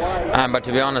 So, but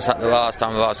to be honest, at the last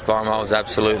climb, I was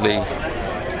absolutely,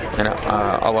 you know,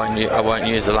 I won't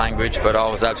use the language, but I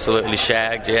was absolutely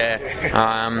shagged,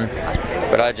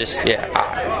 but I just,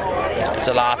 it's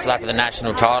the last lap of the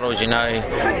national titles, you know.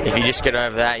 If you just get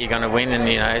over that, you're going to win,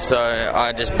 and you know. So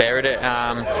I just buried it.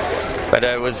 But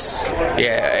it was,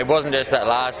 it wasn't just that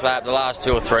last lap. The last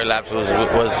 2 or 3 laps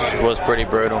was pretty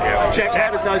brutal. Jack,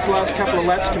 how did those last couple of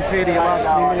laps compare to your last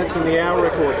few minutes in the hour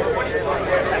record?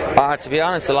 To be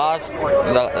honest, the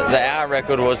hour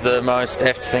record was the most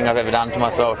effed thing I've ever done to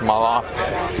myself in my life.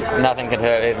 Nothing could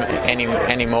hurt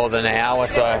any more than an hour.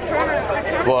 So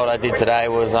what I did today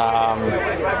was,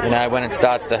 you know, when it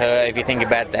starts to hurt, if you think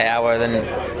about the hour, then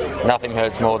nothing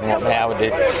hurts more than what Howard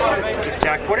did.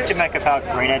 Jack, what did you make of how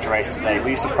Green Edge raced today? Were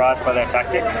you surprised by their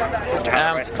tactics?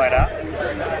 How the race played out?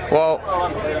 Well,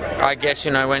 I guess,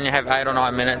 when you have 8 or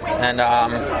 9 minutes, and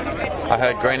I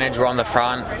heard Green Edge were on the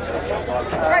front.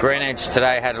 Green Edge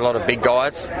today had a lot of big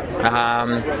guys,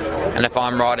 and if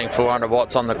I'm riding 400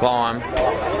 watts on the climb,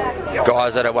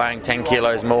 guys that are weighing 10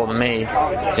 kilos more than me,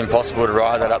 it's impossible to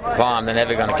ride that up the climb. They're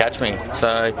never going to catch me.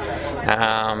 So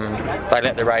they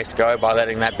let the race go by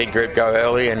letting that big group go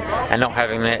early and not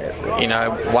having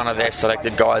one of their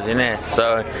selected guys in there.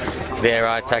 So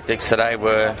their tactics today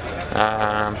were,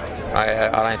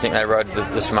 I don't think they rode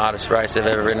the smartest race they've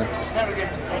ever ridden.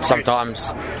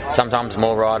 Sometimes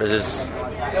more riders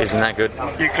isn't that good.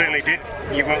 You clearly did.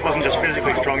 You wasn't just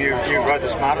physically strong, you rode the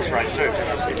smartest race too.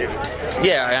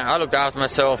 Yeah, I looked after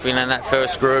myself in that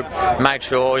first group, made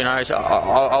sure,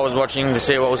 I was watching to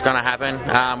see what was going to happen,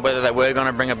 whether they were going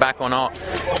to bring it back or not.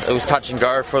 It was touch and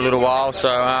go for a little while, so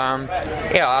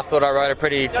I thought I rode a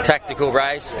pretty tactical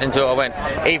race until I went,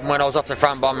 even when I was off the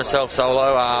front by myself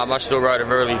solo, I still rode a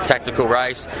really tactical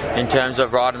race in terms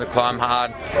of riding the climb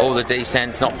hard, all the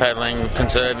descents, not pedaling,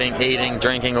 conserving, eating,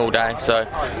 drinking all day. So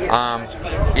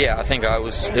I think it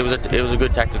was a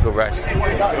good tactical race.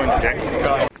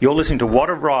 You're listening to What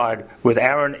a Ride with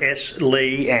Aaron S.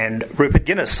 Lee and Rupert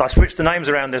Guinness. I switched the names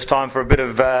around this time for a bit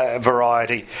of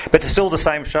variety, but it's still the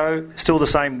same show, still the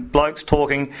same blokes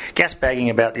talking, gas-bagging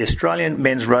about the Australian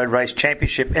Men's Road Race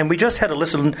Championship, and we just had a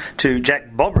listen to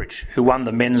Jack Bobridge, who won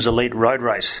the Men's Elite Road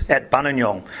Race at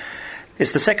Buninyong.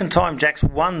 It's the second time Jack's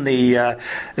won the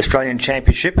Australian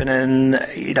Championship, and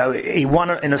he won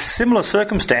it in a similar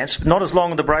circumstance, not as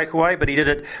long as the breakaway, but he did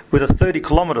it with a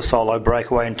 30-kilometre solo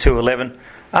breakaway in 2:11.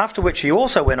 After which he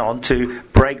also went on to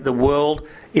break the world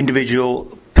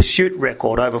individual pursuit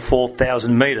record over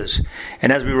 4,000 metres.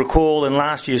 And as we recall, in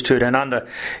last year's Tour Down Under,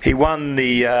 he won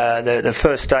the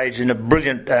first stage in a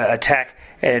brilliant attack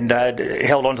and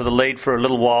held on to the lead for a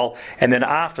little while. And then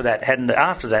after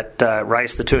that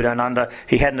race, the Tour Down Under,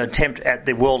 he had an attempt at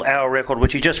the world hour record,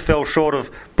 which he just fell short of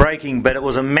breaking. But it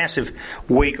was a massive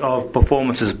week of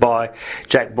performances by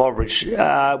Jack Bobridge.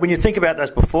 When you think about those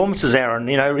performances, Aaron,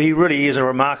 he really is a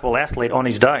remarkable athlete on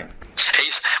his day.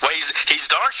 He's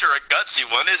darn sure a gutsy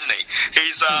one, isn't he?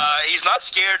 He's not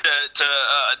scared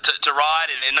to ride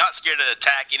and not scared to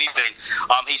attack anything.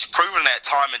 He's proven that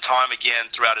time and time again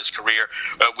throughout his career.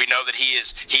 We know that he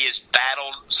has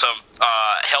battled some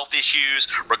health issues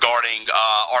regarding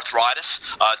arthritis,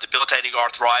 debilitating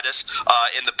arthritis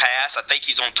in the past. I think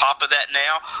he's on top of that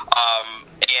now.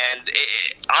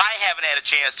 I haven't had a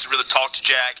chance to really talk to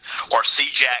Jack or see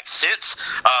Jack since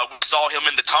we saw him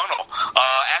in the tunnel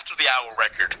after the hour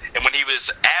record, and when he was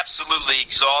absolutely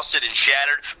exhausted and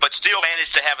shattered, but still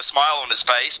managed to have a smile on his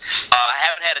face. I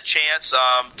haven't had a chance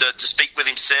to speak with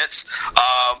him since,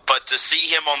 but to see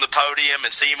him on the podium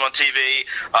and see him on TV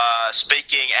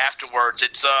speaking afterwards,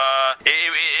 it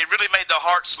really made the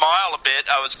heart smile a bit.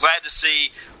 I was glad to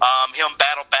see him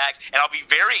battle back, and I'll be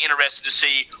very interested to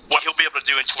see what he'll be able to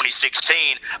do in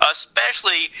 2016,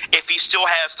 especially if he still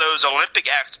has those Olympic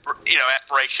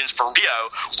aspirations for Rio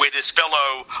with his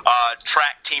fellow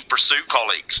track team pursuit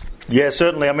colleagues. Yeah,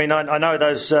 certainly. I mean, I know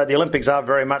those the Olympics are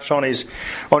very much on his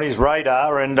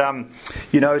radar, and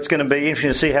it's going to be interesting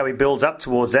to see how he builds up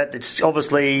towards that. It's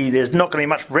obviously there's not going to be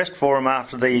much rest for him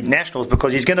after the Nationals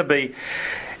because he's going to be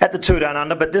at the Tour Down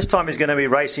Under, but this time he's going to be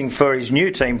racing for his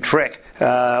new team, Trek,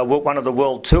 one of the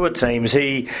World Tour teams.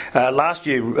 He last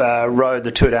year rode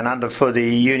the Tour Down Under for the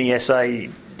Uni SA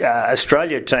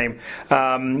Australia team,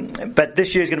 but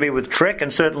this year's going to be with Trek,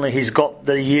 and certainly he's got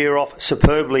the year off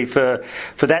superbly for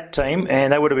that team,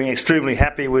 and they would have been extremely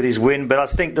happy with his win. But I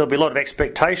think there'll be a lot of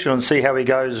expectation on see how he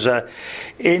goes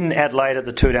in Adelaide at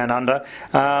the Tour Down Under,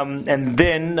 and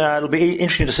then it'll be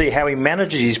interesting to see how he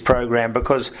manages his program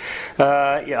because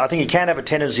I think he can have a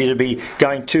tendency to be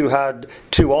going too hard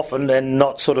too often and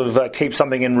not sort of keep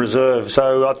something in reserve.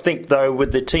 So I think though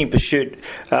with the team pursuit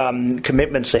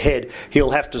commitments ahead, he'll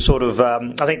have to sort of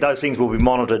I think those things will be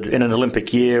monitored in an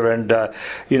Olympic year, and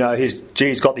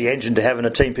he's got the engine to having a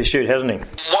team pursuit, hasn't he?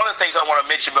 One of the things I want to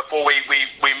mention before we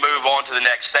move on to the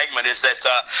next segment is that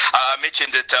I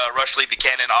mentioned that Rush Lee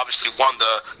Buchanan obviously won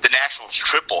the Nationals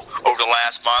triple over the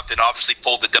last month and obviously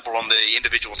pulled the double on the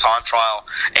individual time trial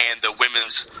and the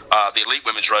elite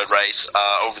women's road race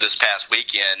over this past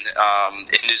weekend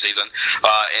in New Zealand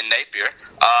in Napier.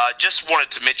 Just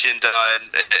wanted to mention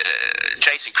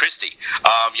Jason Christie,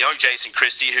 young Jason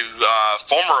Christie, who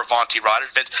former Avanti rider,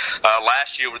 spent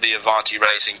last year with the Avanti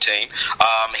racing team.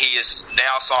 He is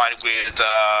now signed with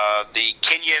the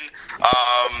Kenyan,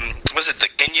 was it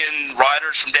the Kenyan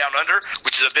Riders from Down Under,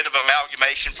 which is a bit of an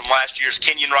amalgamation from last year's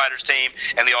Kenyan Riders team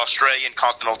and the Australian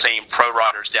Continental team Pro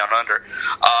Riders Down Under.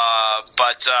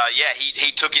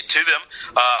 He took it to them,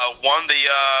 won the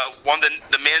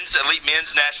elite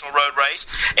men's national road race,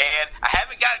 and I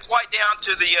haven't gotten quite down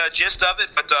to the gist of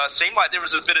it, but seemed like there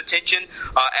was a bit of tension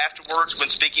afterwards when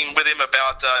speaking with him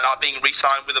about not being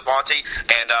re-signed with Avanti,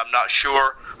 and I'm not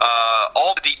sure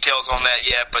all the details on that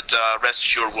yet, but rest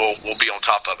assured we'll be on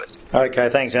top of it. Okay,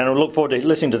 thanks, Aaron. We'll look forward to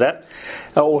listening to that,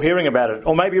 or hearing about it,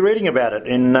 or maybe reading about it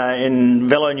in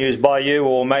Velo News by you,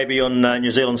 or maybe on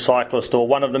New Zealand Cyclist, or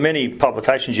one of the many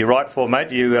publications you write for,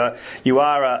 mate. You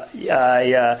are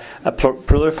a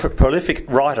prolific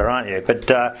writer, aren't you? But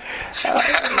otherwise,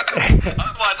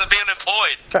 I'm being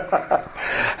employed.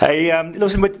 Hey,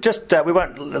 listen, we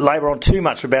won't labour on too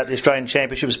much about the Australian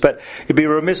Championships, but it'd be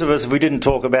remiss of us if we didn't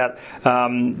talk about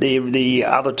the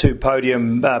other two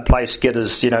podium place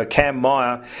getters. Cam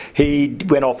Meyer, he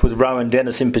went off with Rowan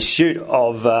Dennis in pursuit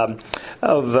of Jack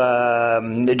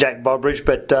Bobridge,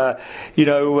 but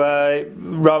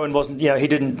Rowan wasn't. He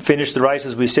didn't finish the race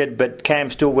as we said, but Cam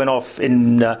still went off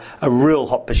in a real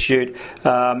hot pursuit.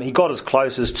 He got as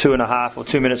close as 2.5 or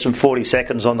 2 minutes and 40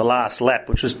 seconds on the last lap,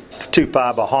 which was too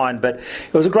far behind, but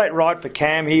it was a great ride for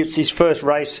Cam. It's his first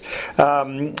race,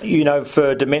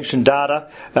 for Dimension Data.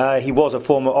 He was a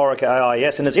former Orica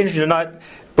AIS, and it's interesting to note,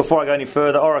 before I go any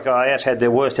further, Orica AIS had their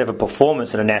worst ever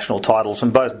performance in the national titles,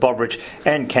 and both Bobridge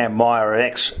and Cam Meyer are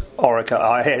ex-Orica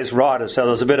AIS riders, so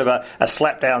there was a bit of a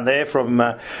slapdown there from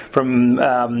a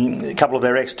couple of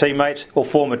their ex-teammates or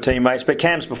former teammates. But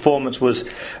Cam's performance was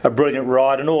a brilliant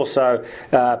ride, and also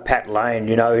Pat Lane,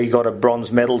 he got a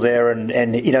bronze medal there,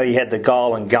 and he had the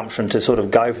goal and gumption to sort of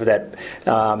go for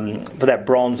that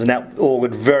bronze, and that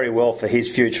augured very well for his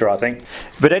future, I think.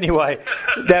 But anyway,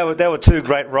 there were two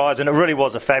great rides, and it really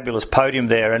was a fabulous podium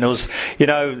there, and it was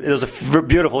a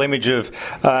beautiful image of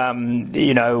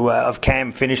of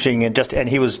Cam finishing, and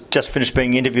he was just finished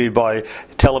being interviewed by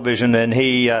television, and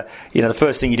he the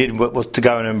first thing he did was to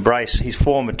go and embrace his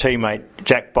former teammate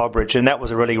Jack Bobridge, and that was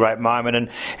a really great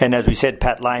moment, and as we said,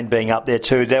 Pat Lane being up there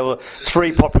too. There were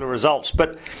three popular results,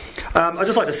 but I'd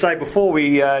just like to say before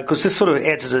we, because this sort of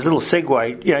adds as a little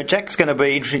segue, Jack's going to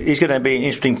be interesting. He's going to be an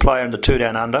interesting player in the 2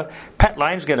 Down Under. Pat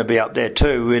Lane's going to be up there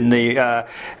too in the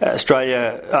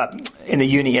in the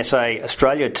Uni SA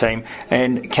Australia team,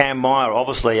 and Cam Meyer,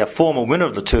 obviously a former winner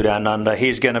of the 2 Down Under,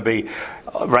 he's going to be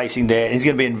racing there, and he's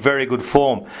going to be in very good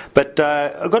form. But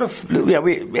I've got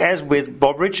to, as with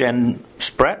Bobridge and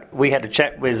Spratt, we had a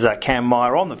chat with Cam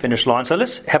Meyer on the finish line. So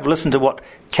let's have a listen to what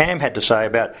Cam had to say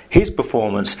about his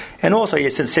performance, and also he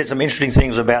said some interesting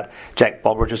things about Jack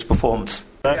Bobridge's performance.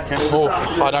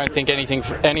 I don't think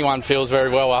anyone feels very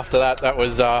well after that. That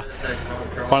was one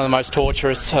of the most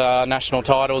torturous national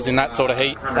titles in that sort of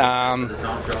heat.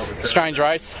 Strange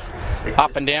race.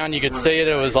 Up and down, you could see it.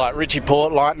 It was like Richie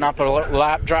Port lighting up a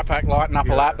lap, Drapac lighting up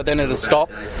a lap, but then it'd stop,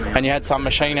 and you had some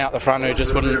machine out the front who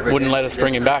just wouldn't let us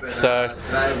bring him back. So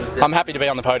I'm happy to be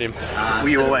on the podium. Were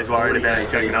you always worried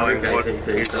about Jack knowing what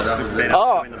he's been up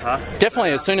to in the past?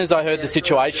 Definitely. As soon as I heard the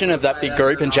situation of that big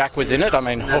group and Jack was in it, I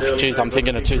mean, I'm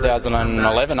thinking of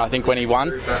 2011, I think, when he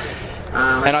won.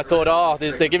 And I thought,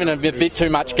 they're giving a bit too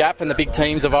much gap, and the big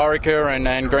teams of Orica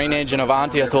and Green Edge and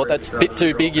Avanti, I thought that's a bit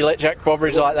too big. You let Jack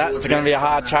Bobridge like that, it's going to be a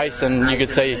hard chase, and you could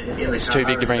see it's too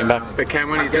big to bring him back. But Cam,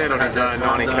 when he's out on his own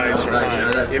 90 k's from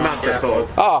home, you must have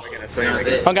thought, we're going to see him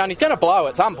again. I'm going, he's going to blow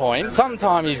at some point.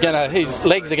 Sometime his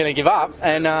legs are going to give up,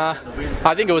 and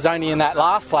I think it was only in that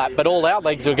last lap, but all our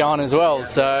legs were gone as well,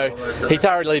 so he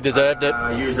thoroughly deserved it.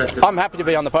 I'm happy to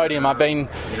be on the podium. I've been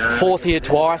fourth here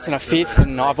twice and a fifth,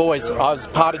 and I was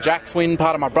part of Jack's win,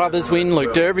 part of my brother's win,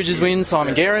 Luke Durbridge's win,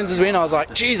 Simon Guerin's win. I was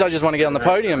like, geez, I just want to get on the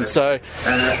podium. So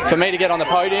for me to get on the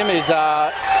podium means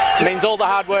all the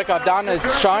hard work I've done is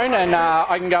shown, and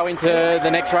I can go into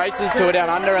the next races, 2 Down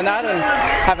Under and that, and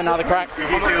have another crack. Did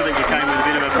you feel that you came with a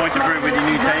bit of a point to prove with your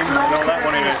new team and all that,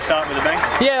 wanting to start with a bang?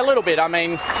 Yeah, a little bit. I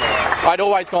mean, I'd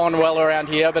always gone well around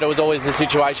here, but it was always the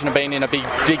situation of being in a big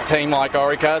team like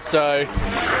Orica, so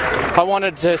I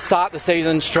wanted to start the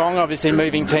season strong. Obviously,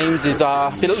 moving teams is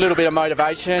a little bit of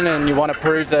motivation, and you want to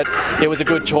prove that it was a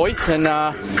good choice, and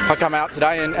I come out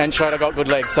today and showed I got good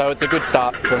legs, so it's a good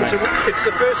start for me. It's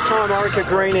the first time Orica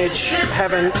Green Edge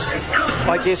haven't,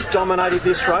 I guess, dominated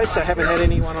this race. They haven't had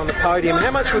anyone on the podium.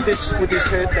 How much would this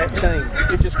hurt that team?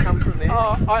 Did it just come from there?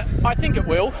 I think it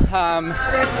will.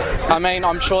 I mean,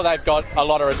 I'm sure they've got a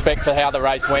lot of respect for how the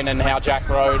race went and how Jack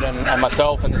rode and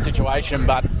myself and the situation,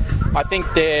 but I think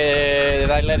they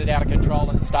let it out of control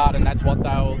at the start, and that's what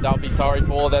they'll be sorry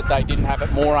for, that they didn't have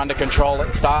it more under control at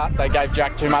the start. They gave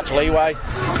Jack too much leeway,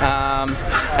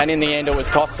 and in the end it was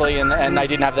costly, and they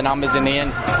didn't have the numbers in the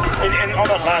end. And on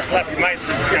that last lap, you made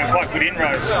some quite good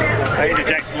inroads into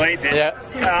Jack's lead there.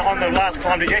 Yeah. On the last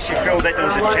climb, did you actually feel that there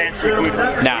was a chance you could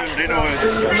build in,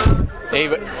 or... He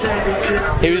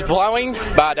was blowing,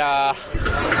 but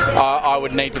I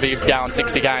would need to be going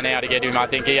 60k now to get him. I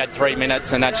think he had 3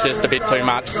 minutes, and that's just a bit too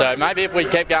much. So maybe if we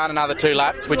kept going another 2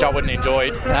 laps, which I wouldn't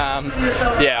enjoyed,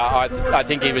 I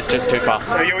think he was just too far.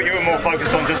 So you were more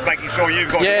focused on just making sure you've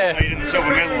got your lead in the silver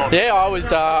medal. Yeah, I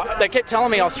was. They kept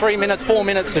telling me I was 3 minutes, 4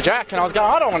 minutes to Jack, and I was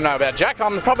going, I don't want to know about Jack.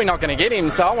 I'm probably not going to get him,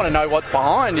 so I want to know what's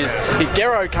behind. Is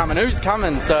Gero coming? Who's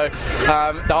coming? So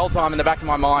the whole time in the back of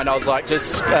my mind, I was like,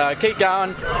 just keep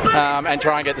going and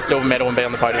try and get the silver medal and be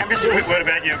on the podium. And just a quick word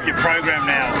about your program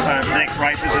now for the next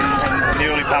races and the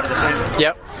early part of the season.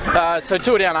 Yep. So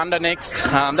Tour Down Under next.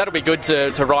 That'll be good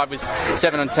to ride with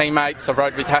 7 teammates. I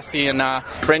rode with Hassie and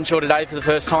Renshaw today for the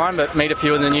first time, but meet a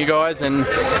few of the new guys, and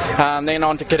then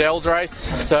on to Cadell's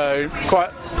race. So quite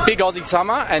big Aussie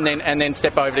summer, and then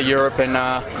step over to Europe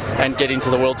and get into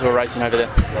the World Tour racing over there.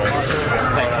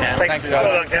 Thanks, Cam. Thanks, guys.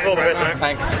 Well done, Cam. All the best, mate.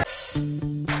 Thanks.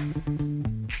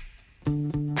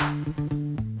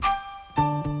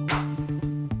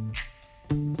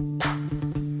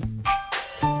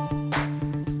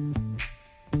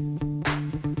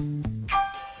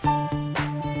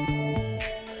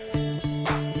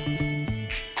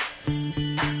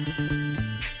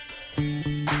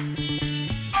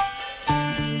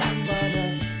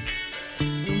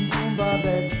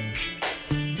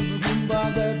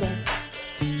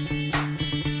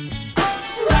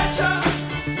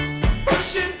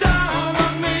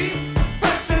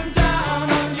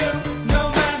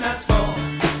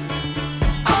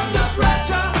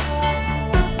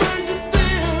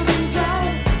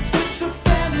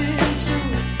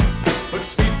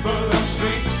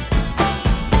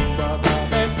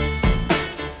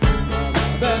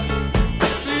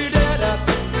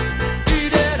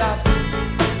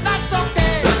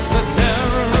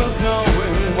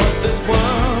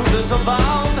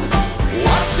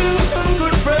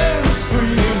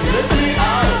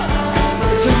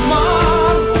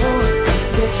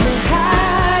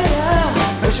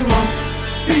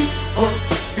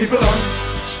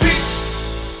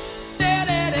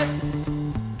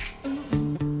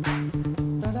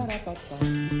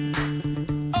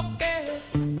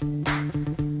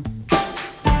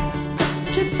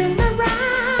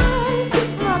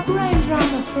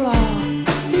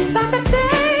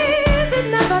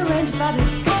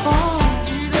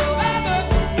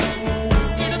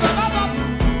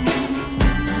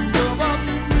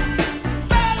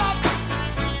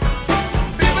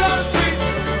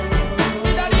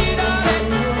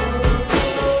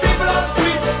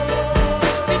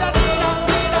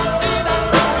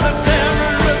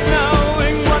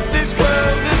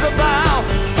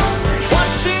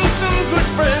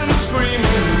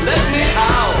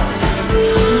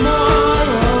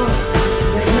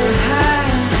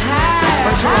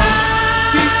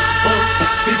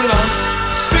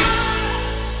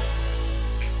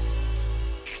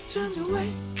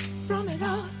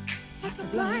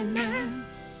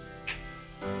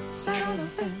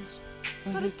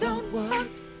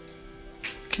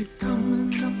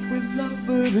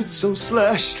 So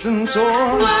slashed and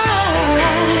torn.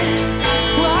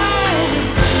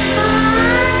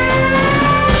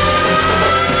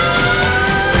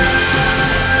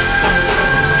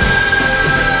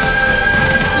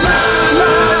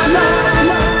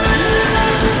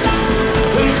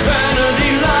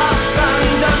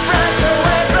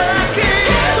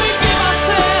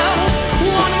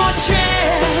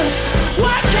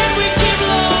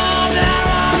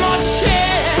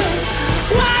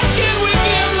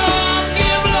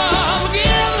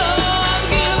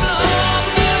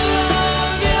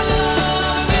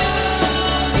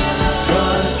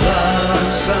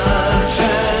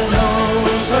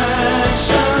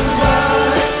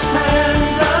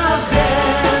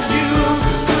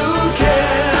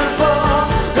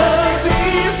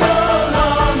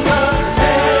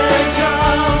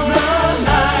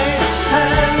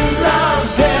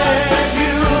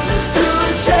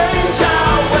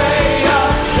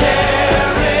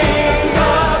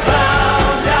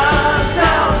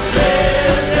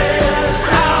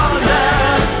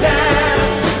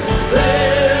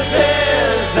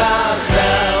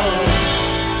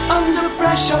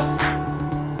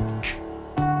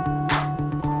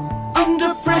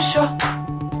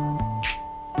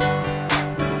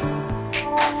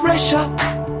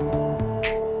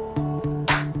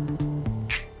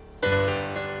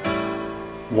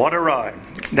 What a ride.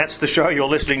 That's the show you're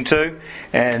listening to,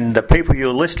 and the people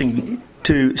you're listening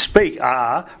to speak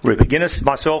are Rupert Guinness,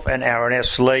 myself, and Aaron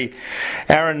S. Lee.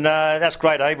 Aaron, that's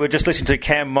great, eh? We're just listening to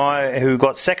Cam Meyer, who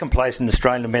got second place in the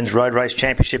Australian Men's Road Race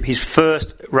Championship, his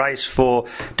first race for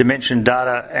Dimension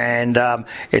Data, and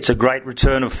it's a great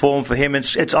return of form for him.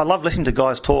 I love listening to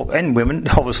guys talk, and women,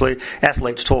 obviously,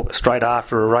 athletes talk straight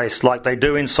after a race, like they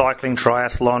do in cycling,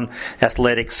 triathlon,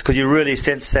 athletics, because you really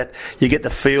sense that you get the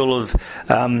feel of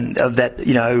that,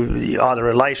 either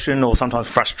elation or sometimes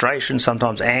frustration,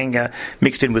 sometimes anger,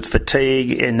 mixed in with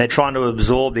fatigue, and they're trying to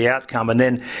absorb the outcome, and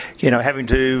then having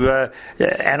to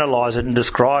analyse it and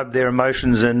describe their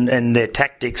emotions and their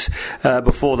tactics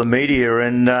before the media,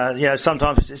 and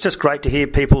sometimes it's just great to hear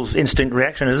people's instant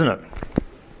reaction, isn't it?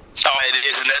 Oh, it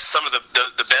is, and that's some of the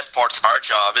best parts of our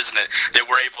job, isn't it? That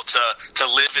we're able to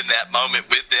live in that moment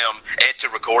with them and to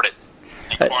record it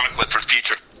and chronicle it for the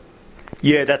future.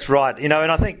 Yeah, that's right. And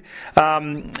I think,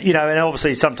 and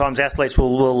obviously sometimes athletes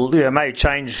will may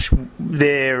change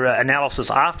their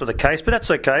analysis after the case, but that's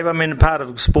okay. I mean, part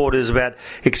of sport is about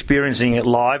experiencing it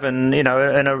live, and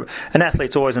an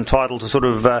athlete's always entitled to sort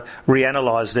of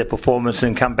reanalyse their performance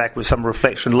and come back with some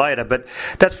reflection later. But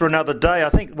that's for another day. I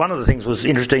think one of the things was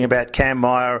interesting about Cam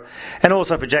Meyer, and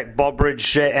also for Jack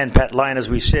Bobridge and Pat Lane, as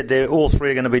we said, they're all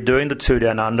three are going to be doing the 2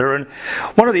 Down Under. And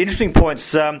one of the interesting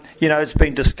points, it's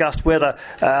been discussed whether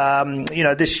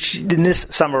in this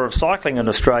summer of cycling in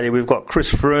Australia, we've got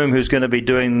Chris Froome, who's going to be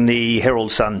doing the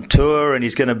Herald Sun Tour, and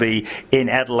he's going to be in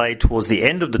Adelaide towards the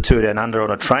end of the 2 Down Under on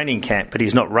a training camp, but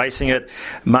he's not racing it.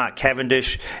 Mark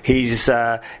Cavendish, he's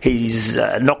not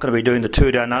going to be doing the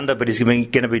 2 Down Under, but he's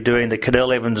going to be doing the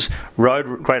Cadel Evans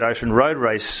Great Ocean Road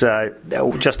Race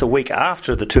just a week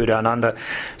after the 2 Down Under.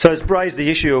 So it's raised the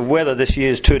issue of whether this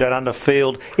year's 2 Down Under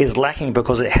field is lacking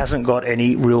because it hasn't got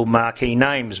any real marquee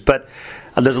names. But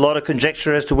there's a lot of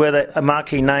conjecture as to whether a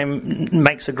marquee name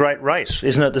makes a great race.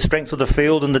 Isn't it the strength of the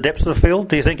field and the depth of the field?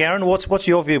 Do you think, Aaron? What's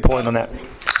your viewpoint on that?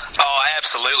 Oh,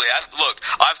 absolutely.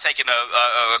 I've taken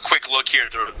a quick look here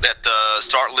at the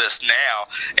start list now,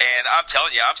 and I'm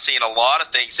telling you, I'm seeing a lot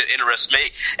of things that interest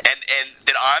me and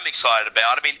that I'm excited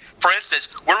about. I mean, for instance,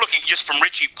 we're looking just from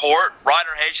Richie Port,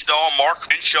 Ryder Hesjedal, Mark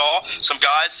Crenshaw, some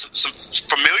guys, some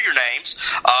familiar names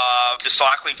to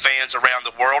cycling fans around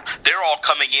the world. They're all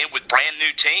coming in with brand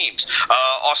new teams.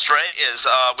 Australia's,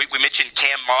 we mentioned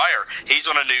Cam Meyer. He's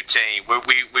on a new team.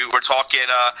 We were talking,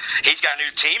 he's got a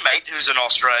new teammate who's an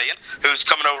Australian, who's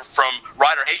coming over from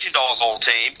Ryder Hesjedal's old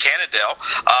team, Cannondale,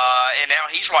 and now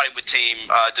he's riding with Team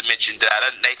Dimension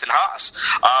Data, Nathan Haas.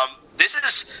 This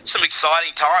is some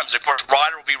exciting times. Of course,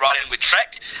 Ryder will be riding with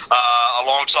Trek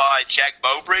alongside Jack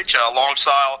Bobridge,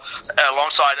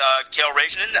 alongside Kel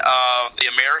Reginen, the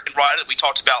American rider that we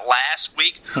talked about last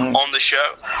week on the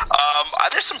show.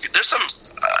 There's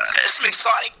some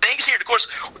exciting things here. Of course,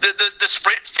 the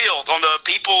sprint field on the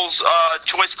People's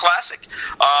Choice Classic,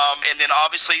 and then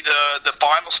obviously the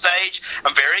final stage.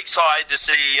 I'm very excited to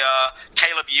see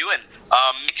Caleb Ewan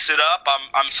mix it up.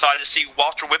 I'm excited to see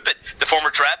Walter Whippet, the former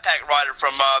Trap Pack rider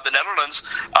from the Netherlands,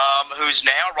 who's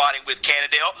now riding with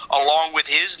Cannondale, along with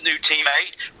his new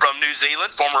teammate from New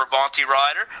Zealand, former Avanti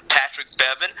rider, Patrick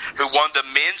Bevan, who won the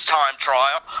men's time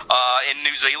trial in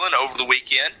New Zealand over the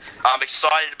weekend. I'm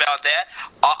excited about that.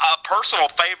 A personal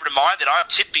favorite of mine that I'm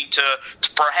tipping to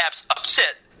perhaps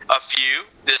upset a few,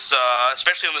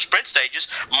 especially on the sprint stages,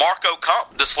 Marco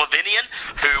Kump, the Slovenian,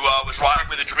 who was riding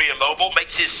with Adria Mobile,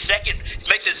 makes his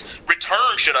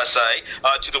return, should I say,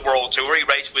 to the World Tour. He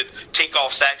raced with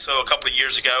Tinkoff Saxo a couple of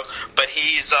years ago, but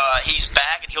he's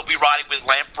back, and he'll be riding with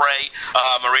Lamprey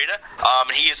Marita.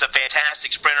 And he is a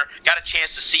fantastic sprinter. Got a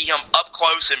chance to see him up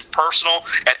close and personal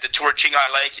at the Tour of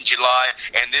Qinghai Lake in July,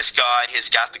 and this guy has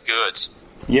got the goods.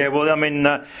 Yeah, well, I mean,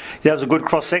 that was a good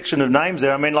cross-section of names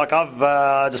there. I mean, like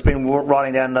I've just been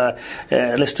writing down a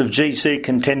list of GC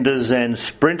contenders and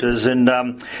sprinters, and,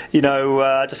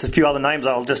 just a few other names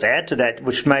I'll just add to that,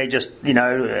 which may just,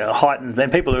 heighten,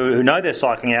 and people who know their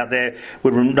cycling out there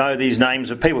would know these names,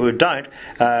 but people who don't,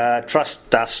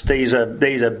 trust us, these are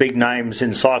big names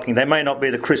in cycling. They may not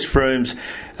be the Chris Froomes,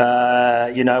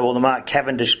 or the Mark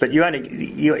Cavendish, but you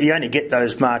only get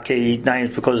those marquee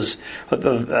names because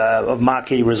of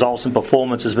marquee results and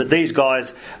performances. But these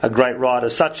guys are great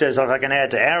riders, such as, if I can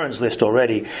add to Aaron's list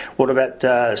already, what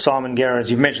about Simon Gerrans?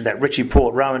 You've mentioned that. Richie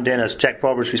Port, Rowan Dennis, Jack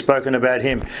Bobridge, we've spoken about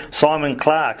him. Simon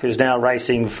Clark, who's now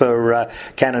racing for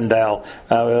Cannondale.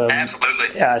 Absolutely.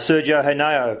 Sergio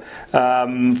Henao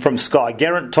from Sky.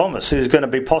 Geraint Thomas, who's going to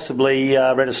be possibly,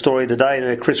 read a story today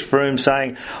there, Chris Froome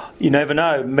saying, you never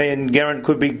know, me and Geraint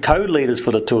could be co-leaders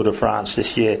for the Tour de France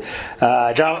this year.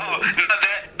 Not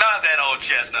that old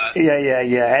chest. chestnut.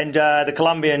 Yeah. And the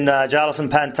Colombian Jarlison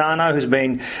Pantano, who's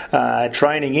been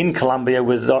training in Colombia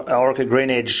with Orica Green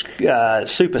Edge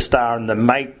superstar in the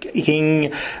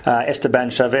making, Esteban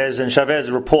Chavez. And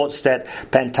Chavez reports that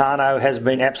Pantano has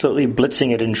been absolutely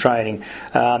blitzing it in training.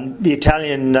 The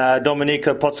Italian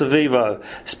Domenico Pozzovivo,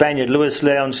 Spaniard Luis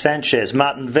Leon Sanchez,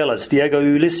 Martin Velez, Diego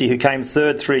Ulissi, who came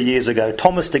third 3 years ago,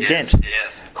 Thomas de Gent,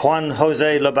 Juan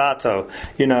Jose Lobato,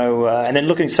 and then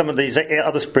looking at some of these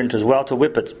other sprinters, Walter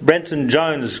Whippet, Brenton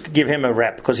Jones, give him a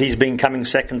rap because he's been coming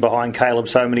second behind Caleb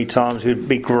so many times. It would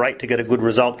be great to get a good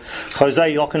result.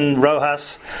 Jose Joaquin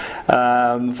Rojas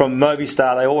from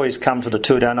Movistar, they always come to the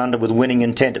Tour Down Under with winning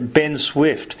intent. Ben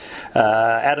Swift,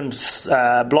 Adam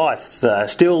Blythe,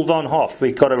 Steele Von Hoff.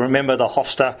 We've got to remember the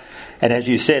Hofstra, and as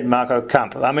you said, Marco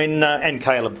Kump. And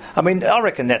Caleb. I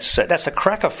reckon that's a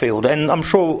cracker field, and I'm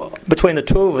sure between the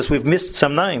two of us we've missed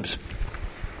some names.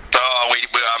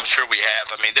 I'm sure we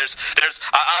have.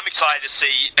 I'm excited to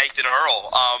see Nathan Earl,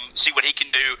 see what he can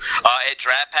do at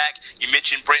Draft Pack. You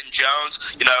mentioned Brenton Jones.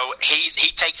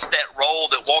 He takes that role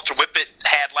that Walter Whippet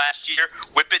had last year.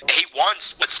 He won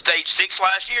stage 6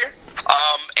 last year,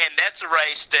 and that's a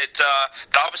race that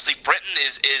obviously Brenton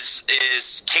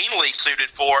is keenly suited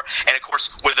for. And of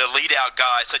course, with a lead out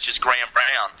guy such as Graham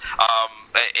Brown,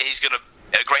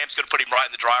 Graham's going to put him right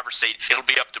in the driver's seat. It'll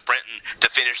be up to Brenton to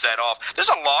finish that off. There's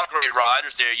a lot of great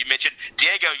riders there. You mentioned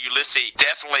Diego Ulissi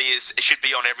definitely should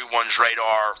be on everyone's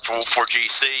radar for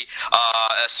GC,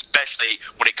 especially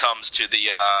when it comes to the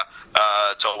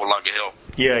Toowoomba Hill.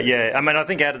 Yeah. I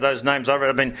think out of those names,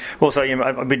 also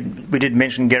we did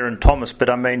mention Geraint Thomas, but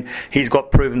he's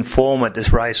got proven form at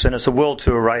this race, and it's a World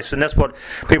Tour race, and that's what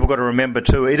people got to remember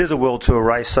too. It is a World Tour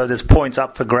race, so there's points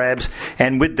up for grabs,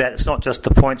 and with that, it's not just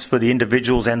the points for the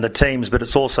individuals and the teams, but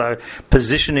it's also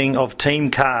positioning of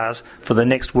team cars for the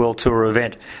next World Tour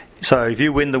event. So if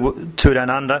you win the Tour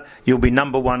Down Under, you'll be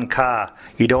number 1 car.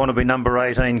 You don't want to be number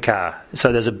 18 car.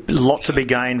 So there's a lot to be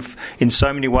gained in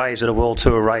so many ways at a World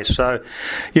Tour race. So,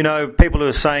 people who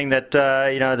are saying that,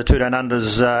 the Tour Down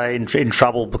Under's in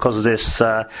trouble because of this,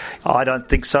 I don't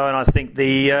think so. And I think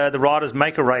the riders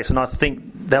make a race, and I think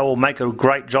they will make a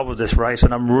great job of this race,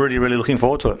 and I'm really, really looking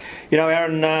forward to it.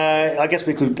 Aaron, I guess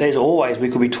we could, as always, we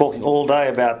could be talking all day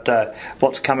about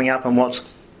what's coming up and what's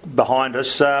behind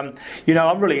us. I'm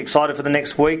really excited for the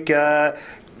next week. We're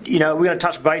going to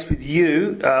touch base with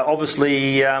you,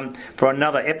 obviously, for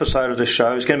another episode of the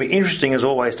show. It's going to be interesting, as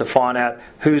always, to find out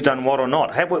who's done what or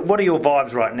not. What are your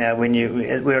vibes right now when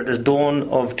we're at this dawn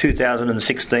of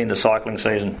 2016, the cycling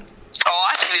season?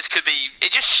 I think this could be.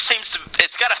 It just seems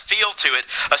it's got a feel to it,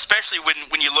 especially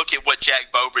when you look at what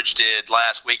Jack Bowbridge did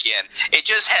last weekend. It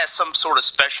just has some sort of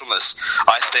specialness,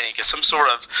 I think, some sort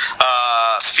of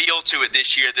feel to it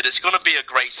this year that it's going to be a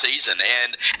great season.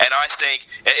 And I think,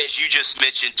 as you just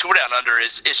mentioned, Tour Down Under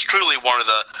is truly one of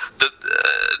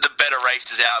the better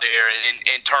races out there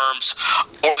in terms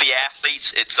of the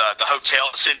athletes. It's the hotel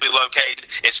is simply located.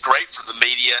 It's great for the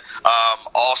media.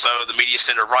 Also, the media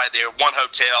center right there, one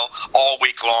hotel all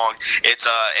week long. It's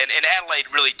and Adelaide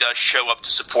really does show up to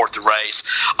support the race.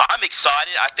 I'm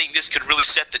excited. I think this could really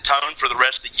set the tone for the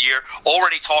rest of the year.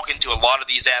 Already talking to a lot of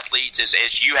these athletes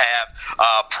as you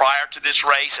have prior to this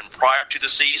race and prior to the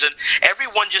season.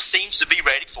 Everyone just seems to be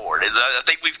ready for it. I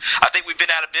think we've been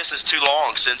out of business too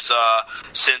long since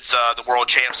the World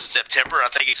Champs in September. I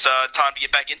think it's time to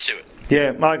get back into it.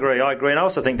 Yeah, I agree. And I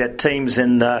also think that teams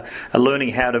are learning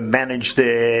how to manage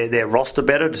their roster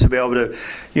better to be able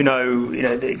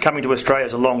to, coming to Australia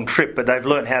is a long trip, but they've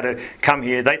learned how to come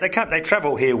here. They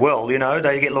travel here well,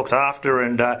 they get looked after,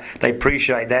 and they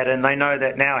appreciate that, and they know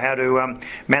that now how to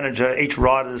manage each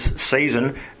rider's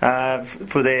season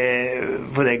for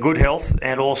their good health,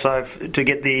 and also to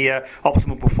get the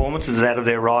optimal performances out of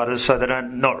their riders, so they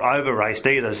don't not over raced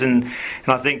either. And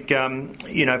I think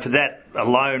for that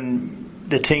alone,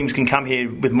 the teams can come here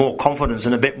with more confidence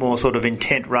and a bit more sort of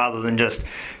intent, rather than just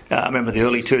I remember the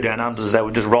early Tour Down Unders, they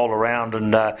would just roll around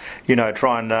and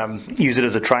try and use it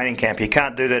as a training camp. You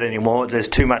can't do that anymore. There's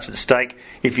too much at stake.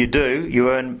 If you do,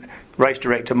 you earn race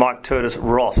director Mike Curtis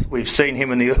Ross. We've seen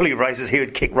him in the early races. He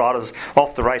would kick riders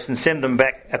off the race and send them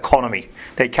back economy.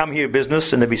 They'd come here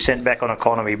business and they'd be sent back on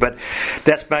economy. But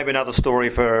that's maybe another story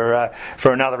for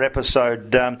another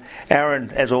episode.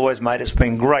 Aaron, as always, mate, it's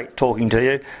been great talking to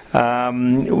you.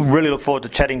 Really look forward to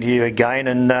chatting to you again.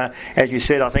 And as you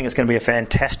said, I think it's going to be a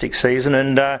fantastic season.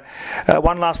 And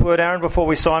one last word, Aaron, before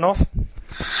we sign off.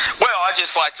 Well, I'd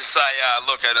just like to say,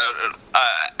 look,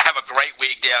 have a great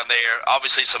week down there.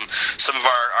 Obviously, some of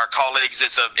our colleagues.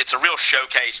 It's a real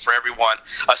showcase for everyone,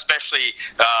 especially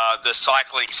the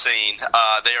cycling scene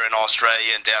there in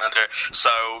Australia and down there. So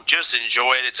just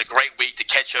enjoy it. It's a great week to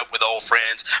catch up with old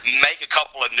friends, make a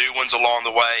couple of new ones along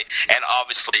the way, and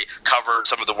obviously cover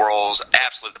some of the world's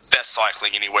absolute best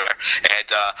cycling anywhere. And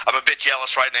I'm a bit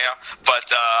jealous right now,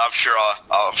 but I'm sure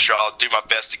I'll do my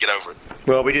best to get over it.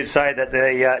 Well, we did say that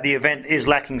the event is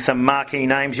lacking some marquee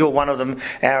names. You're one of them,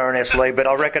 Aaron S. Lee, but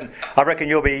I reckon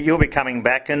you'll be coming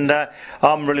back, and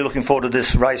I'm really looking forward to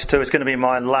this race too. It's going to be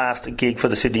my last gig for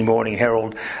the Sydney Morning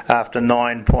Herald after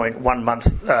 9.1 months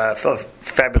of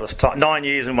fabulous time, 9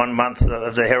 years and 1 month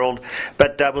of the Herald.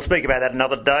 But we'll speak about that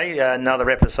another day, another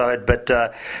episode. But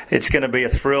it's going to be a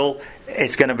thrill.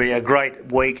 It's going to be a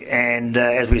great week, and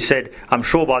as we said, I'm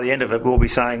sure by the end of it we'll be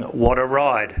saying, what a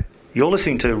ride. You're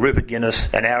listening to Rupert Guinness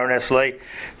and Aaron S. Lee.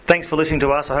 Thanks for listening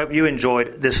to us. I hope you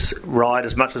enjoyed this ride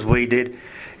as much as we did.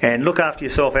 And look after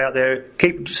yourself out there.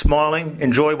 Keep smiling.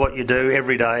 Enjoy what you do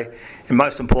every day. And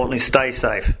most importantly, stay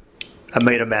safe. A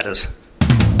metre matters.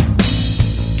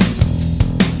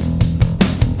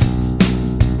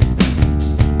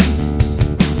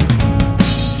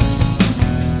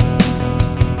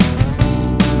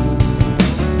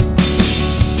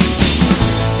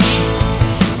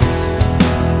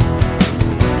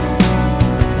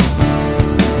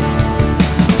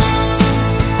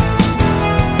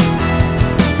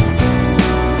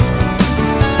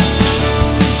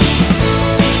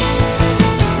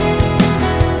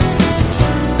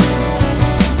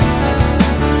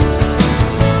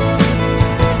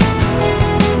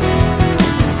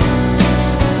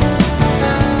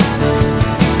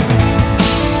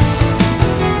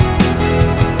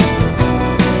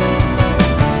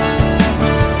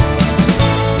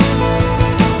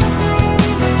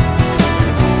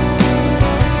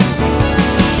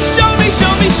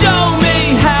 Show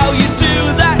me how you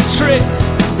do that trick.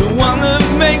 The one that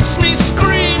makes me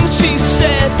scream, she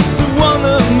said. The one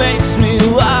that makes me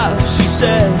laugh, she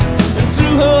said. And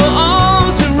threw her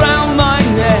arms around my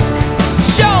neck.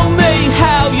 Show me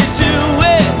how you do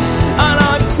it, and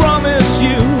I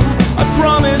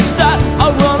promise that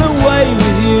I'll run away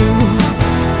with you.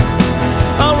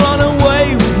 I'll run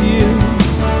away with you.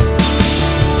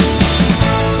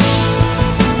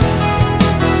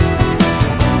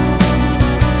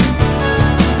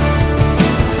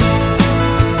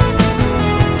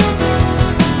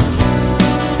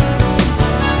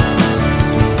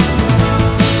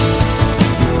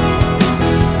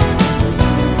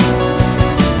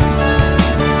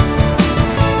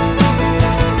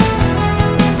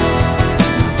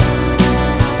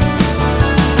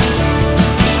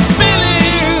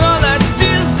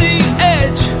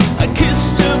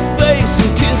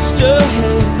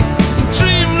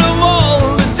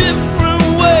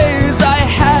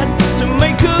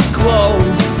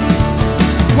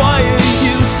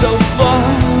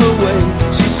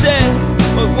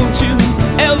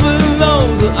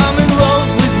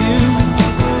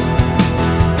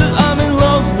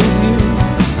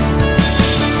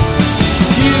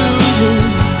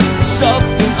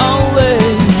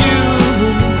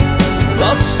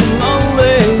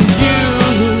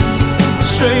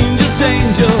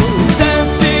 Angels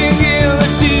dancing in the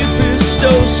deepest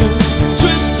oceans,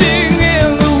 twisting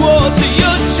in the water.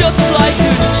 You're just like a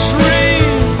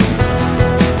dream,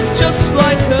 just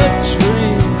like a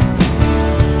dream.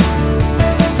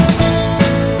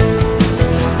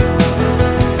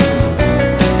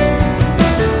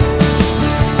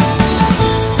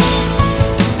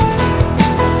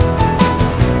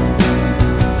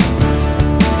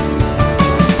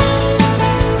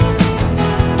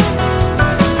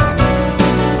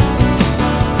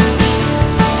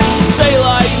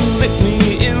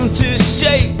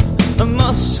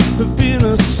 I've been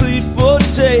asleep for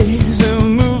days,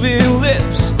 and moving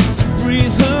lips to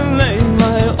breathe her name.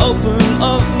 I open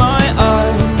up my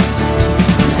eyes,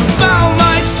 found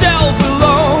myself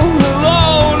alone,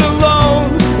 alone, alone,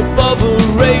 above a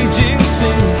raging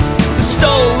sea.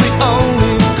 Stole the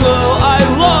only girl I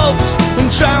loved and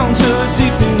drowned her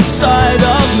deep inside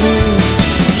of me.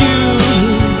 You,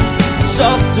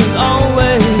 soft and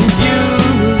only you,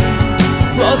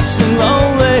 lost and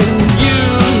lonely, you,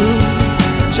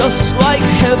 just like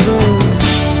heaven.